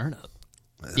held a turnip?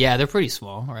 Yeah, they're pretty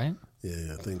small, right?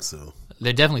 Yeah, I think so.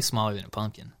 They're definitely smaller than a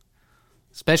pumpkin,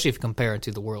 especially if you compare it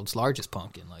to the world's largest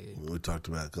pumpkin. Like We talked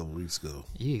about a couple weeks ago.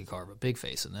 you could carve a big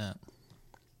face in that.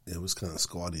 Yeah, it was kind of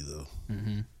squatty though.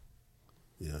 Mm-hmm.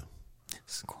 Yeah.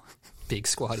 Big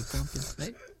squatty pumpkin.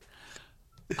 Maybe.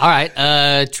 All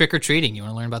right, trick or treating. You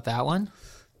want to learn about that one?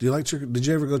 Do you like Did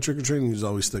you ever go trick or treating? You was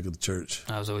always stuck at the church,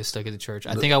 I was always stuck at the church.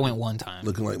 I think I went one time.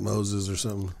 looking like Moses or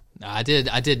something. No, I did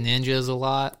ninjas a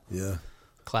lot. Yeah.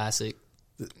 Classic.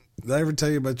 Did I ever tell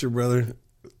you about your brother,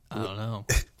 I don't know.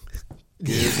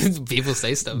 People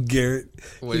say stuff. Garrett?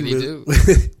 What did he do?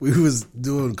 We was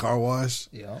doing car wash,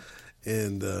 Yeah.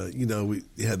 and we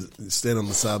had to stand on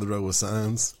the side of the road with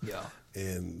signs. Yeah.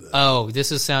 And Oh,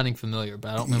 this is sounding familiar,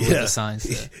 but I don't remember what the sign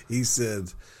said. He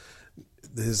said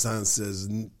his sign says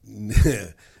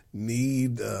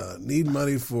need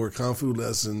money for kung fu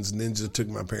lessons. Ninja took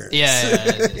my parents. Yeah.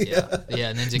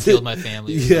 Ninja killed my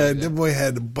family. Yeah, that boy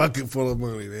had a bucket full of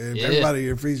money, man. Yeah. Everybody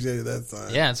appreciated that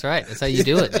sign. Yeah, that's right. That's how you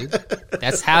do it, dude.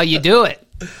 That's how you do it.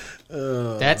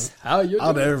 That's how you do I'll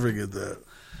it. never forget that.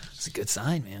 It's a good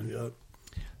sign, man. Yep.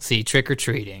 See,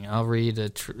 trick-or-treating. I'll read a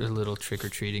little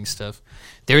trick-or-treating stuff.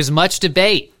 There's much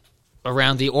debate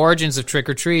around the origins of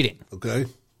trick-or-treating, Okay.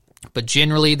 but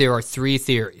generally there are three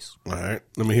theories. All right.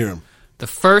 Let me hear him. The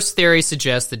first theory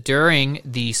suggests that during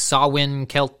the Samhain,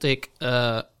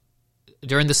 the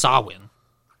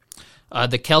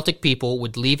Celtic people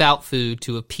would leave out food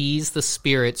to appease the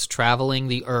spirits traveling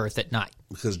the earth at night.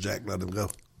 Because Jack let him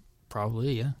go.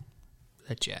 Probably, yeah.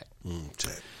 That Jack.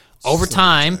 Jack. Over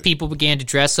time, people began to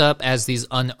dress up as these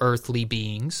unearthly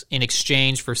beings in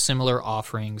exchange for similar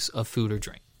offerings of food or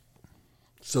drink.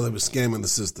 So they were scamming the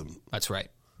system. That's right.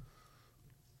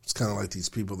 It's kind of like these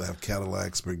people that have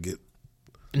Cadillacs but get...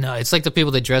 No, it's like the people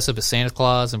that dress up as Santa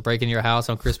Claus and break into your house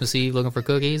on Christmas Eve looking for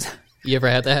cookies. You ever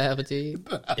had that happen to you?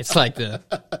 It's like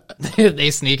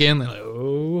they sneak in, they're like,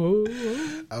 oh.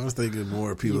 I was thinking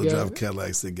more people that drive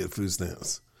Cadillacs that get food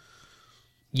stamps.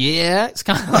 Yeah, it's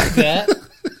kind of like that.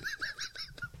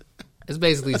 It's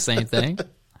basically the same thing.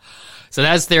 So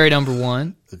that's theory number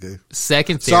one. Okay.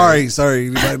 Second theory. Sorry,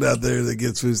 anybody out there that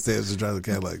gets food stamps and drives a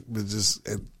Cadillac, but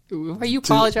Why are you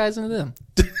apologizing to them?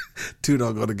 two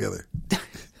don't go together.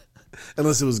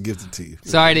 Unless it was gifted to you.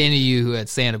 Sorry to any of you who had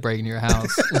Santa break into your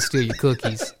house and steal your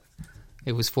cookies.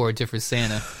 It was for a different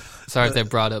Santa. Sorry if that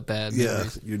brought up bad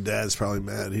memories. Yeah, your dad's probably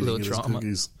mad. He didn't get his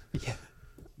cookies. Yeah.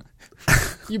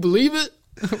 You believe it?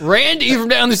 Randy from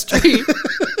down the street.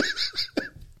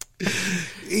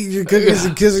 Eating your cookies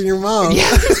and kissing your mom.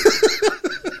 Yeah.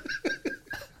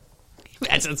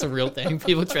 That's a real thing.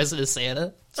 People dressing as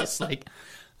Santa. Just like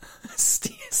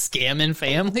scamming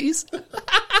families.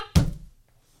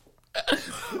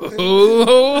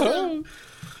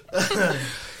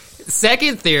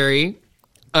 Second theory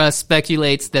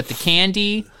speculates that the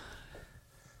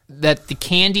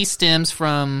candy stems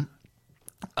from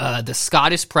the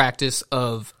Scottish practice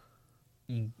of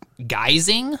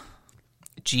guising,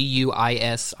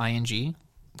 Guising,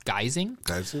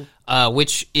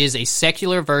 which is a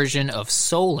secular version of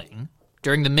souling.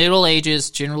 During the Middle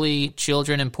Ages, generally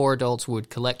children and poor adults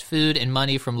would collect food and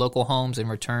money from local homes in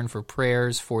return for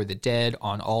prayers for the dead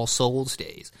on All Souls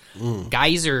Days.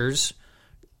 Geysers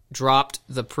dropped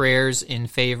the prayers in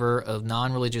favor of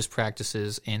non-religious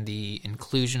practices and the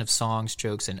inclusion of songs,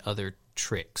 jokes, and other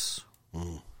tricks.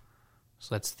 So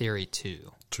that's theory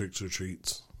 2. Tricks or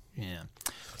treats. Yeah.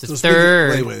 The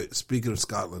third... Wait. Speaking of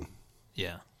Scotland.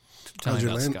 Yeah. How's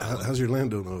your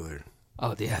land doing over there?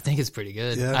 Oh, yeah, I think it's pretty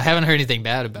good. Yeah. I haven't heard anything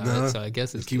bad about it, so I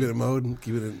guess it's keep it mowed,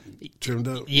 keep it trimmed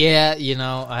up. Yeah, Keep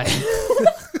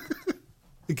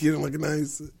it looking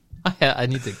nice. I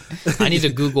need to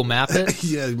Google Map it.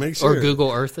 Yeah, make sure. Or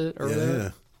Google Earth it or whatever. Yeah.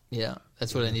 Yeah,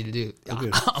 that's what I need to do. Okay.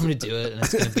 I'm going to do it, and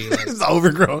it's going to be like... It's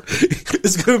overgrown.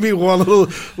 It's going to be 1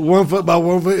 foot by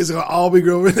 1 foot. It's going to all be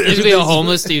grown. There's going to be a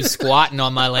homeless dude squatting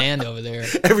on my land over there.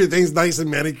 Everything's nice and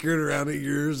manicured around it.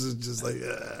 Yours is just like...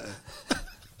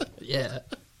 Yeah.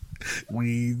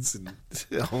 Weeds and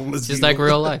homeless Just people. like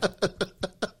real life.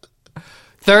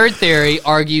 Third theory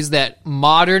argues that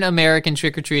modern American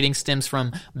trick-or-treating stems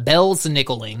from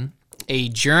Belznickeling, a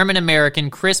German-American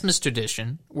Christmas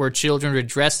tradition where children are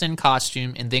dressed in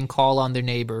costume and then call on their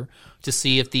neighbor to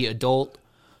see if the adult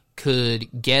could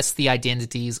guess the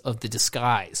identities of the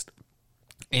disguised.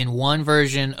 In one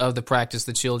version of the practice,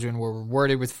 the children were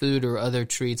rewarded with food or other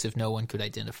treats if no one could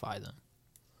identify them.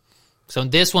 So in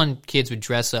this one, kids would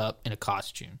dress up in a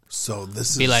costume. So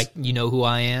this Be is like, you know who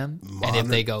I am? And if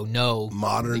they go, no.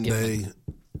 modern they give day them-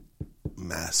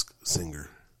 Mask Singer.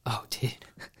 Oh, dude.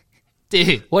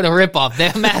 Dude, what a ripoff.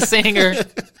 That Masked Singer.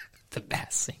 The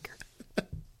Masked Singer.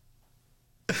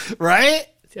 Right?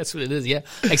 That's what it is, yeah.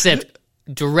 Except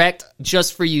direct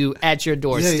just for you at your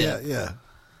doorstep. Yeah.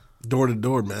 Door to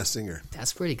door, Masked Singer.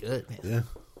 That's pretty good, man. Yeah.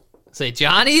 Say,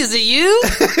 Johnny, is it you?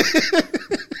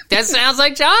 That sounds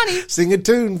like Johnny. Sing a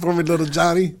tune for me, little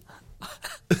Johnny.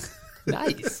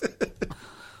 Nice.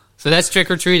 So that's trick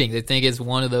or treating. They think it's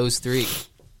one of those three.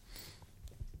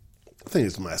 I think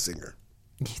it's Masked Singer.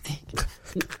 You think?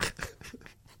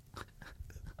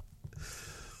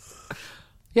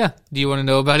 Yeah. Do you want to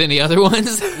know about any other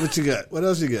ones? What you got? What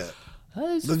else you got?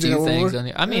 There's a Don't you few got one things more? on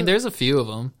here. I mean, there's a few of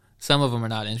them. Some of them are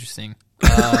not interesting.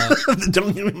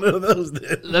 Don't even know those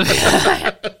then.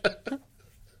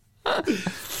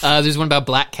 There's one about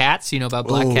black cats. You know about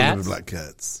black cats? Black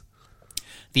cats.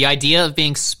 The idea of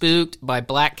being spooked by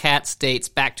black cats dates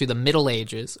back to the Middle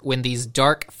Ages when these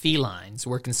dark felines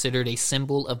were considered a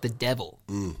symbol of the devil.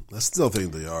 I still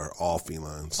think they are all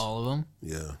felines. All of them?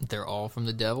 Yeah. They're all from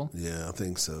the devil? Yeah, I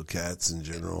think so. Cats in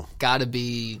general. Gotta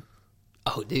be...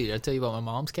 Oh, dude, did I tell you about my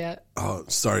mom's cat? Oh,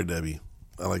 sorry, Debbie.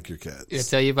 I like your cats. Did I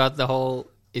tell you about the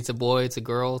whole it's a boy, it's a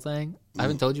girl thing? I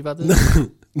haven't told you about this?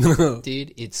 No.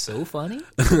 Dude, it's so funny.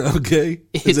 Okay.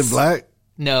 Is it black?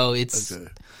 No, it's Okay.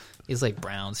 it's like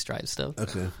brown striped stuff.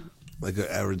 Okay. Like an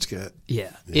average cat.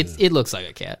 Yeah. It looks like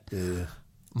a cat. Yeah.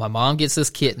 My mom gets this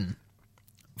kitten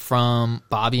from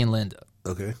Bobby and Linda.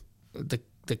 Okay.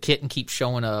 The kitten keeps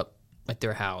showing up at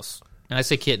their house. And I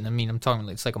say kitten, I mean, I'm talking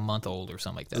like it's like a month old or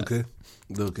something like that. Okay.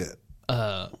 Little cat.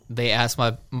 They asked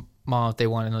my mom if they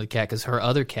wanted another cat because her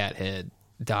other cat had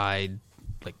died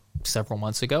like several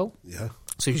months ago. Yeah.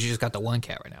 So she just got the one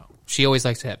cat right now. She always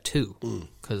likes to have two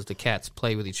because the cats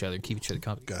play with each other and keep each other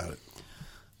company. Got it.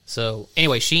 So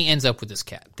anyway, she ends up with this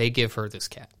cat. They give her this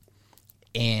cat.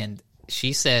 And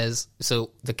she says,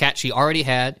 so the cat she already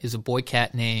had is a boy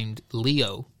cat named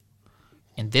Leo.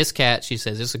 And this cat, she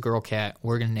says, it's a girl cat.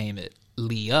 We're going to name it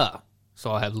Leah.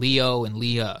 So I'll have Leo and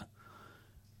Leah.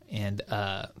 And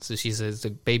so she says the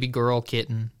baby girl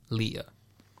kitten, Leah.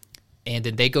 And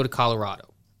then they go to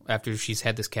Colorado after she's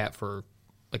had this cat for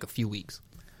like a few weeks.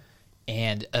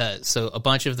 And so a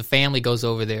bunch of the family goes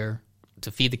over there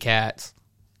to feed the cats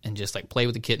and just like play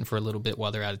with the kitten for a little bit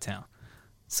while they're out of town.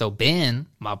 So Ben,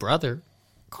 my brother,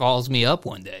 calls me up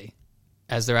one day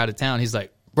as they're out of town. He's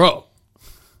like, bro,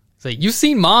 he's like, you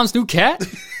seen Mom's new cat?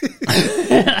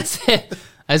 I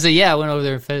said, yeah, I went over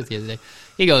there and fed it the other day.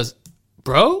 He goes,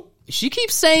 bro, she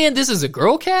keeps saying this is a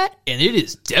girl cat, and it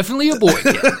is definitely a boy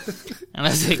cat. And I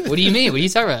was like, what do you mean? What are you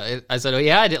talking about? I said, oh,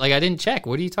 yeah, I didn't check.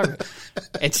 What are you talking about?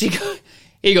 And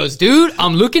he goes, dude,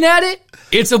 I'm looking at it.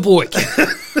 It's a boy cat.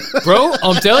 Bro,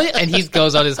 I'm telling you. And he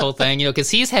goes on his whole thing, because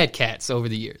he's had cats over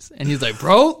the years. And he's like,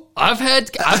 bro, I've had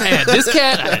this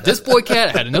cat. I had this boy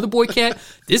cat. I had another boy cat.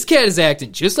 This cat is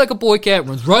acting just like a boy cat,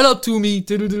 runs right up to me.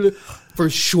 For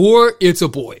sure, it's a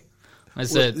boy. I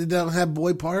said, they don't have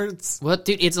boy parts? well,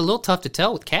 dude, it's a little tough to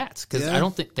tell with cats because Yeah. I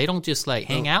don't think they don't just like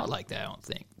hang out like that. I don't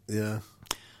think. Yeah.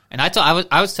 And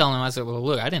I was telling him, I said, well,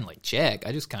 look, I didn't like check.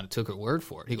 I just kind of took her word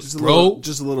for it. He goes, Just a bro, little,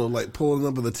 just a little like pulling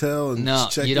up of the tail and no,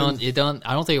 just checking. you don't.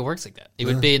 I don't think it works like that. It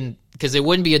would be because it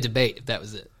wouldn't be a debate if that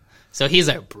was it. So he's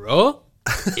like, bro,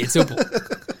 it's a boy.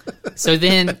 So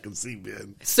then, I can see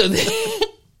Ben. so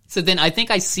then I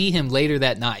think I see him later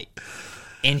that night,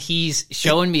 and he's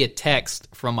showing me a text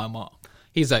from my mom.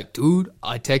 He's like, dude,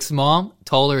 I texted Mom,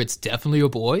 told her it's definitely a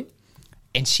boy.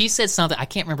 And she said something, I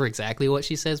can't remember exactly what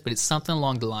she says, but it's something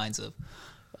along the lines of,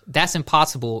 that's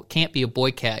impossible, can't be a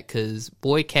boy cat because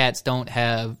boy cats don't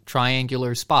have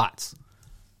triangular spots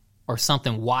or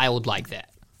something wild like that.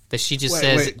 That she just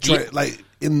says. Like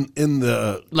in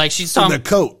the like she's in talking, the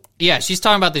coat. yeah, she's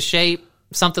talking about the shape,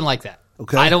 something like that.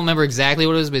 Okay. I don't remember exactly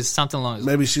what it was, but it's something along those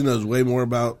lines. Maybe she knows way more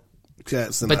about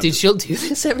cats than But I dude, do. she'll do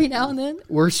this every now and then,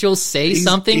 where she'll say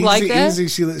something Easy, like that. Easy.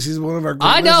 She's one of our good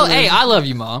I know. listeners. Hey, I love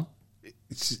you, Mom.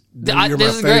 You're my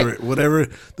this is great. favorite. Whatever.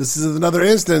 This is another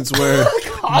instance where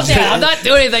Oh, damn, I'm not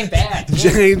doing anything bad.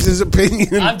 James's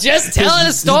opinion. I'm just telling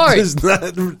a story. Is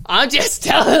not, I'm just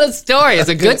telling a story. It's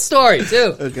a good story,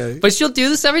 too. Okay. But she'll do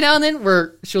this every now and then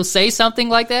where she'll say something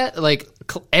like that. Like,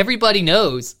 everybody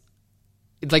knows.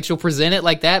 Like, she'll present it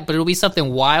like that, but it'll be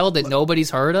something wild that nobody's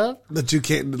heard of. that you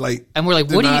can't like. And we're like,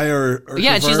 what do deny you... or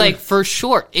yeah, and she's confirm? like, for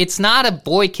sure, it's not a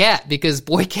boy cat because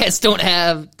boy cats don't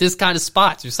have this kind of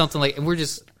spots or something like... And we're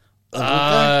just...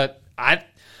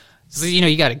 So,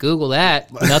 you got to Google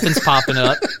that. Nothing's popping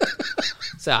up.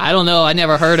 So I don't know. I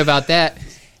never heard about that.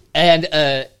 And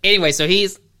anyway, so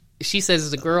she says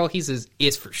it's a girl. He says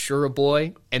it's for sure a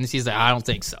boy. And she's like, I don't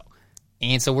think so.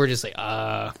 And so we're just like,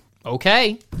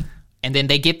 okay. And then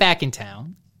they get back in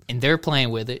town and they're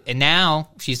playing with it. And now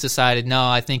she's decided, no,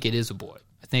 I think it is a boy.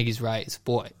 I think he's right. It's a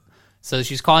boy. So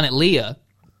she's calling it Leah.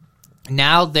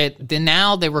 Now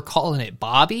they were calling it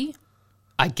Bobby,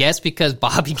 I guess because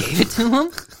Bobby gave it to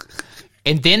him.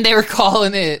 And then they were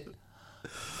calling it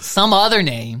some other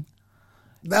name.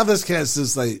 Now this cat's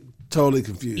just like totally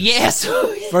confused. Yes.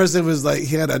 First it was like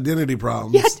he had identity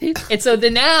problems. Yeah, and so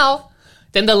then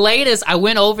the latest, I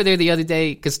went over there the other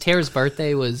day because Tara's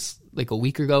birthday was like a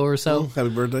week ago or so. Happy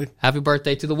birthday. Happy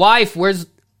birthday to the wife. Where's...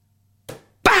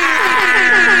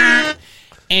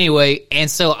 Anyway,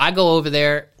 and so I go over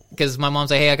there because my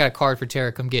mom's like, hey, I got a card for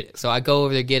Tara. Come get it. So I go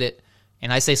over there, get it.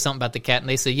 And I say something about the cat. And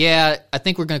they say, yeah, I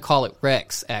think we're going to call it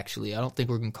Rex, actually. I don't think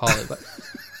we're going to call it. But...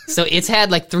 So it's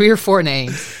had like 3 or 4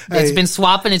 names. It's been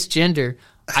swapping its gender.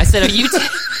 I said,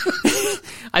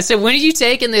 I said, when are you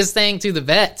taking this thing to the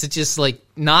vet to just like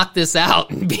knock this out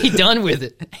and be done with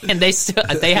it? And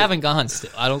they haven't gone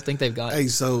still. I don't think they've gone. Hey,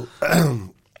 so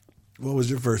what was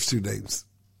your first 2 names?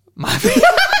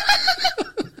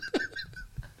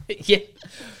 Yeah.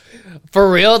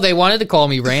 For real, they wanted to call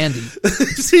me Randy.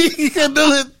 See, you can do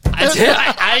it.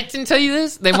 I didn't tell you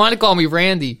this. They wanted to call me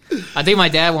Randy. I think my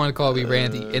dad wanted to call me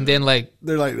Randy, and then like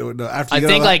they're like, no. After I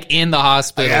think like in the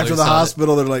hospital. After the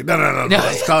hospital, they're like, no.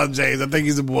 Let's call him James. I think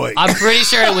he's a boy. I'm pretty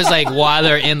sure it was like while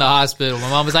they're in the hospital. My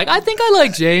mom was like, I think I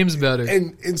like James better,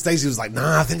 and Stacy was like,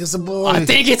 nah, I think it's a boy. I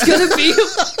think it's gonna be.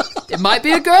 It might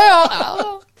be a girl. I don't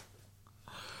know.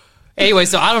 Anyway,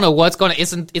 so I don't know what's going to...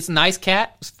 It's a nice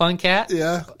cat. It's a fun cat.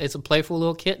 Yeah. It's a playful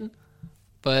little kitten.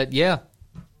 But, yeah.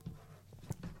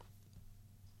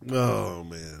 Oh,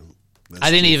 man.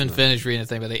 I didn't even finish reading the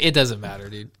thing, but it doesn't matter,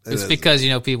 dude. It's because,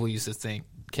 people used to think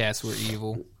cats were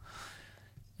evil.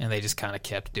 And they just kind of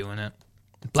kept doing it.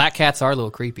 Black cats are a little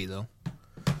creepy, though.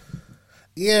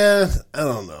 Yeah, I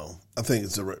don't know. I think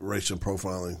it's a racial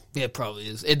profiling. Yeah, it probably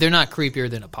is. They're not creepier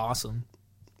than a possum.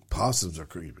 Possums are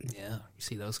creepy. Yeah, you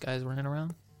see those guys running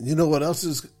around? You know what else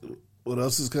is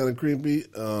kind of creepy?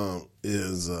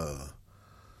 Is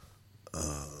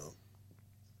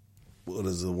what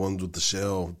is the ones with the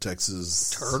shell?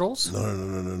 Texas turtles?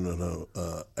 No.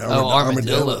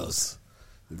 Armadillos.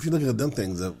 If you look at them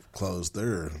things up close,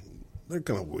 they're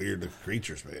kind of weird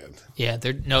creatures, man. Yeah,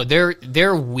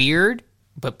 they're weird,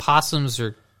 but possums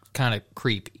are kind of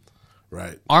creepy.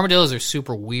 Right. Armadillos are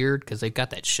super weird because they've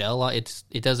got that shell. It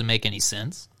doesn't make any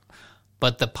sense.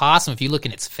 But the possum, if you look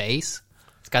in its face,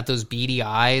 it's got those beady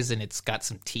eyes and it's got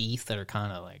some teeth that are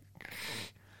kind of like...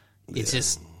 It's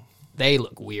just... They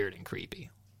look weird and creepy.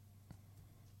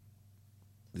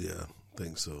 Yeah, I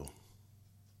think so.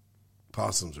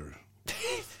 Possums are...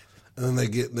 And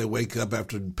then they wake up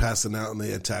after passing out and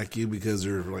they attack you because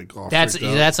they're like all freaked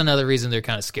out. That's another reason they're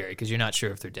kind of scary because you're not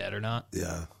sure if they're dead or not.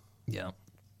 Yeah. Yeah.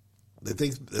 They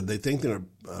think they're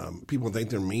people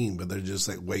think they're mean, but they're just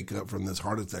like wake up from this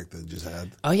heart attack they just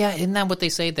had. Oh yeah, isn't that what they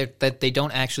say that they don't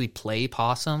actually play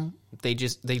possum? They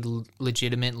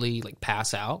legitimately like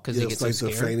pass out because they get so scared. It's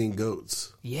like the fainting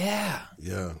goats. Yeah,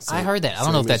 yeah. I heard that. I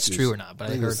don't know if that's true or not,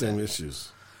 but I heard the same that.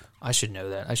 Issues. I should know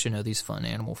that. I should know these fun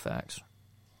animal facts.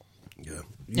 Yeah.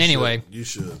 Anyway, you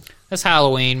should. That's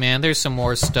Halloween, man. There's some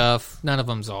more stuff. None of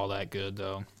them's all that good,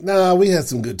 though. No, we had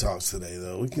some good talks today,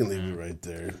 though. We can leave it right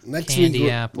there. Next week,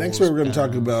 we're going to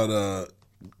talk about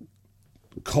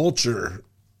culture,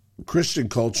 Christian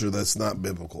culture that's not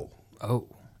biblical. Oh,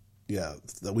 yeah,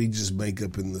 that we just make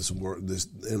up in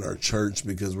in our church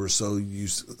because we're so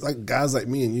used, like guys like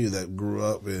me and you that grew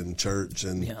up in church,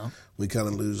 and we kind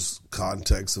of lose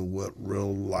context of what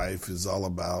real life is all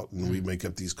about, and we make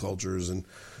up these cultures and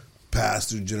pass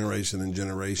through generation and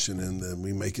generation, and then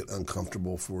we make it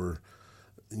uncomfortable for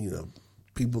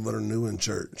people that are new in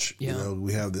church. Yeah.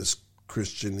 We have this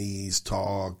Christianese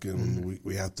talk, and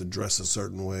we have to dress a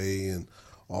certain way, and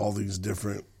all these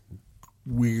different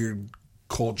weird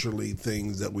culturally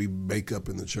things that we make up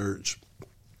in the church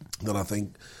that I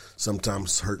think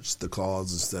sometimes hurts the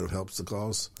cause instead of helps the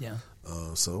cause. Yeah.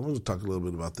 So I'm going to talk a little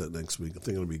bit about that next week. I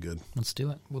think it'll be good. Let's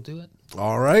do it. We'll do it.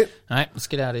 All right. All right. Let's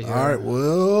get out of here. All right.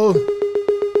 Well,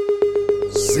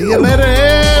 see you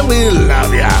later. We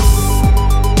love ya.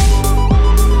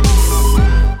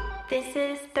 This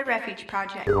is The Refuge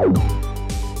Project.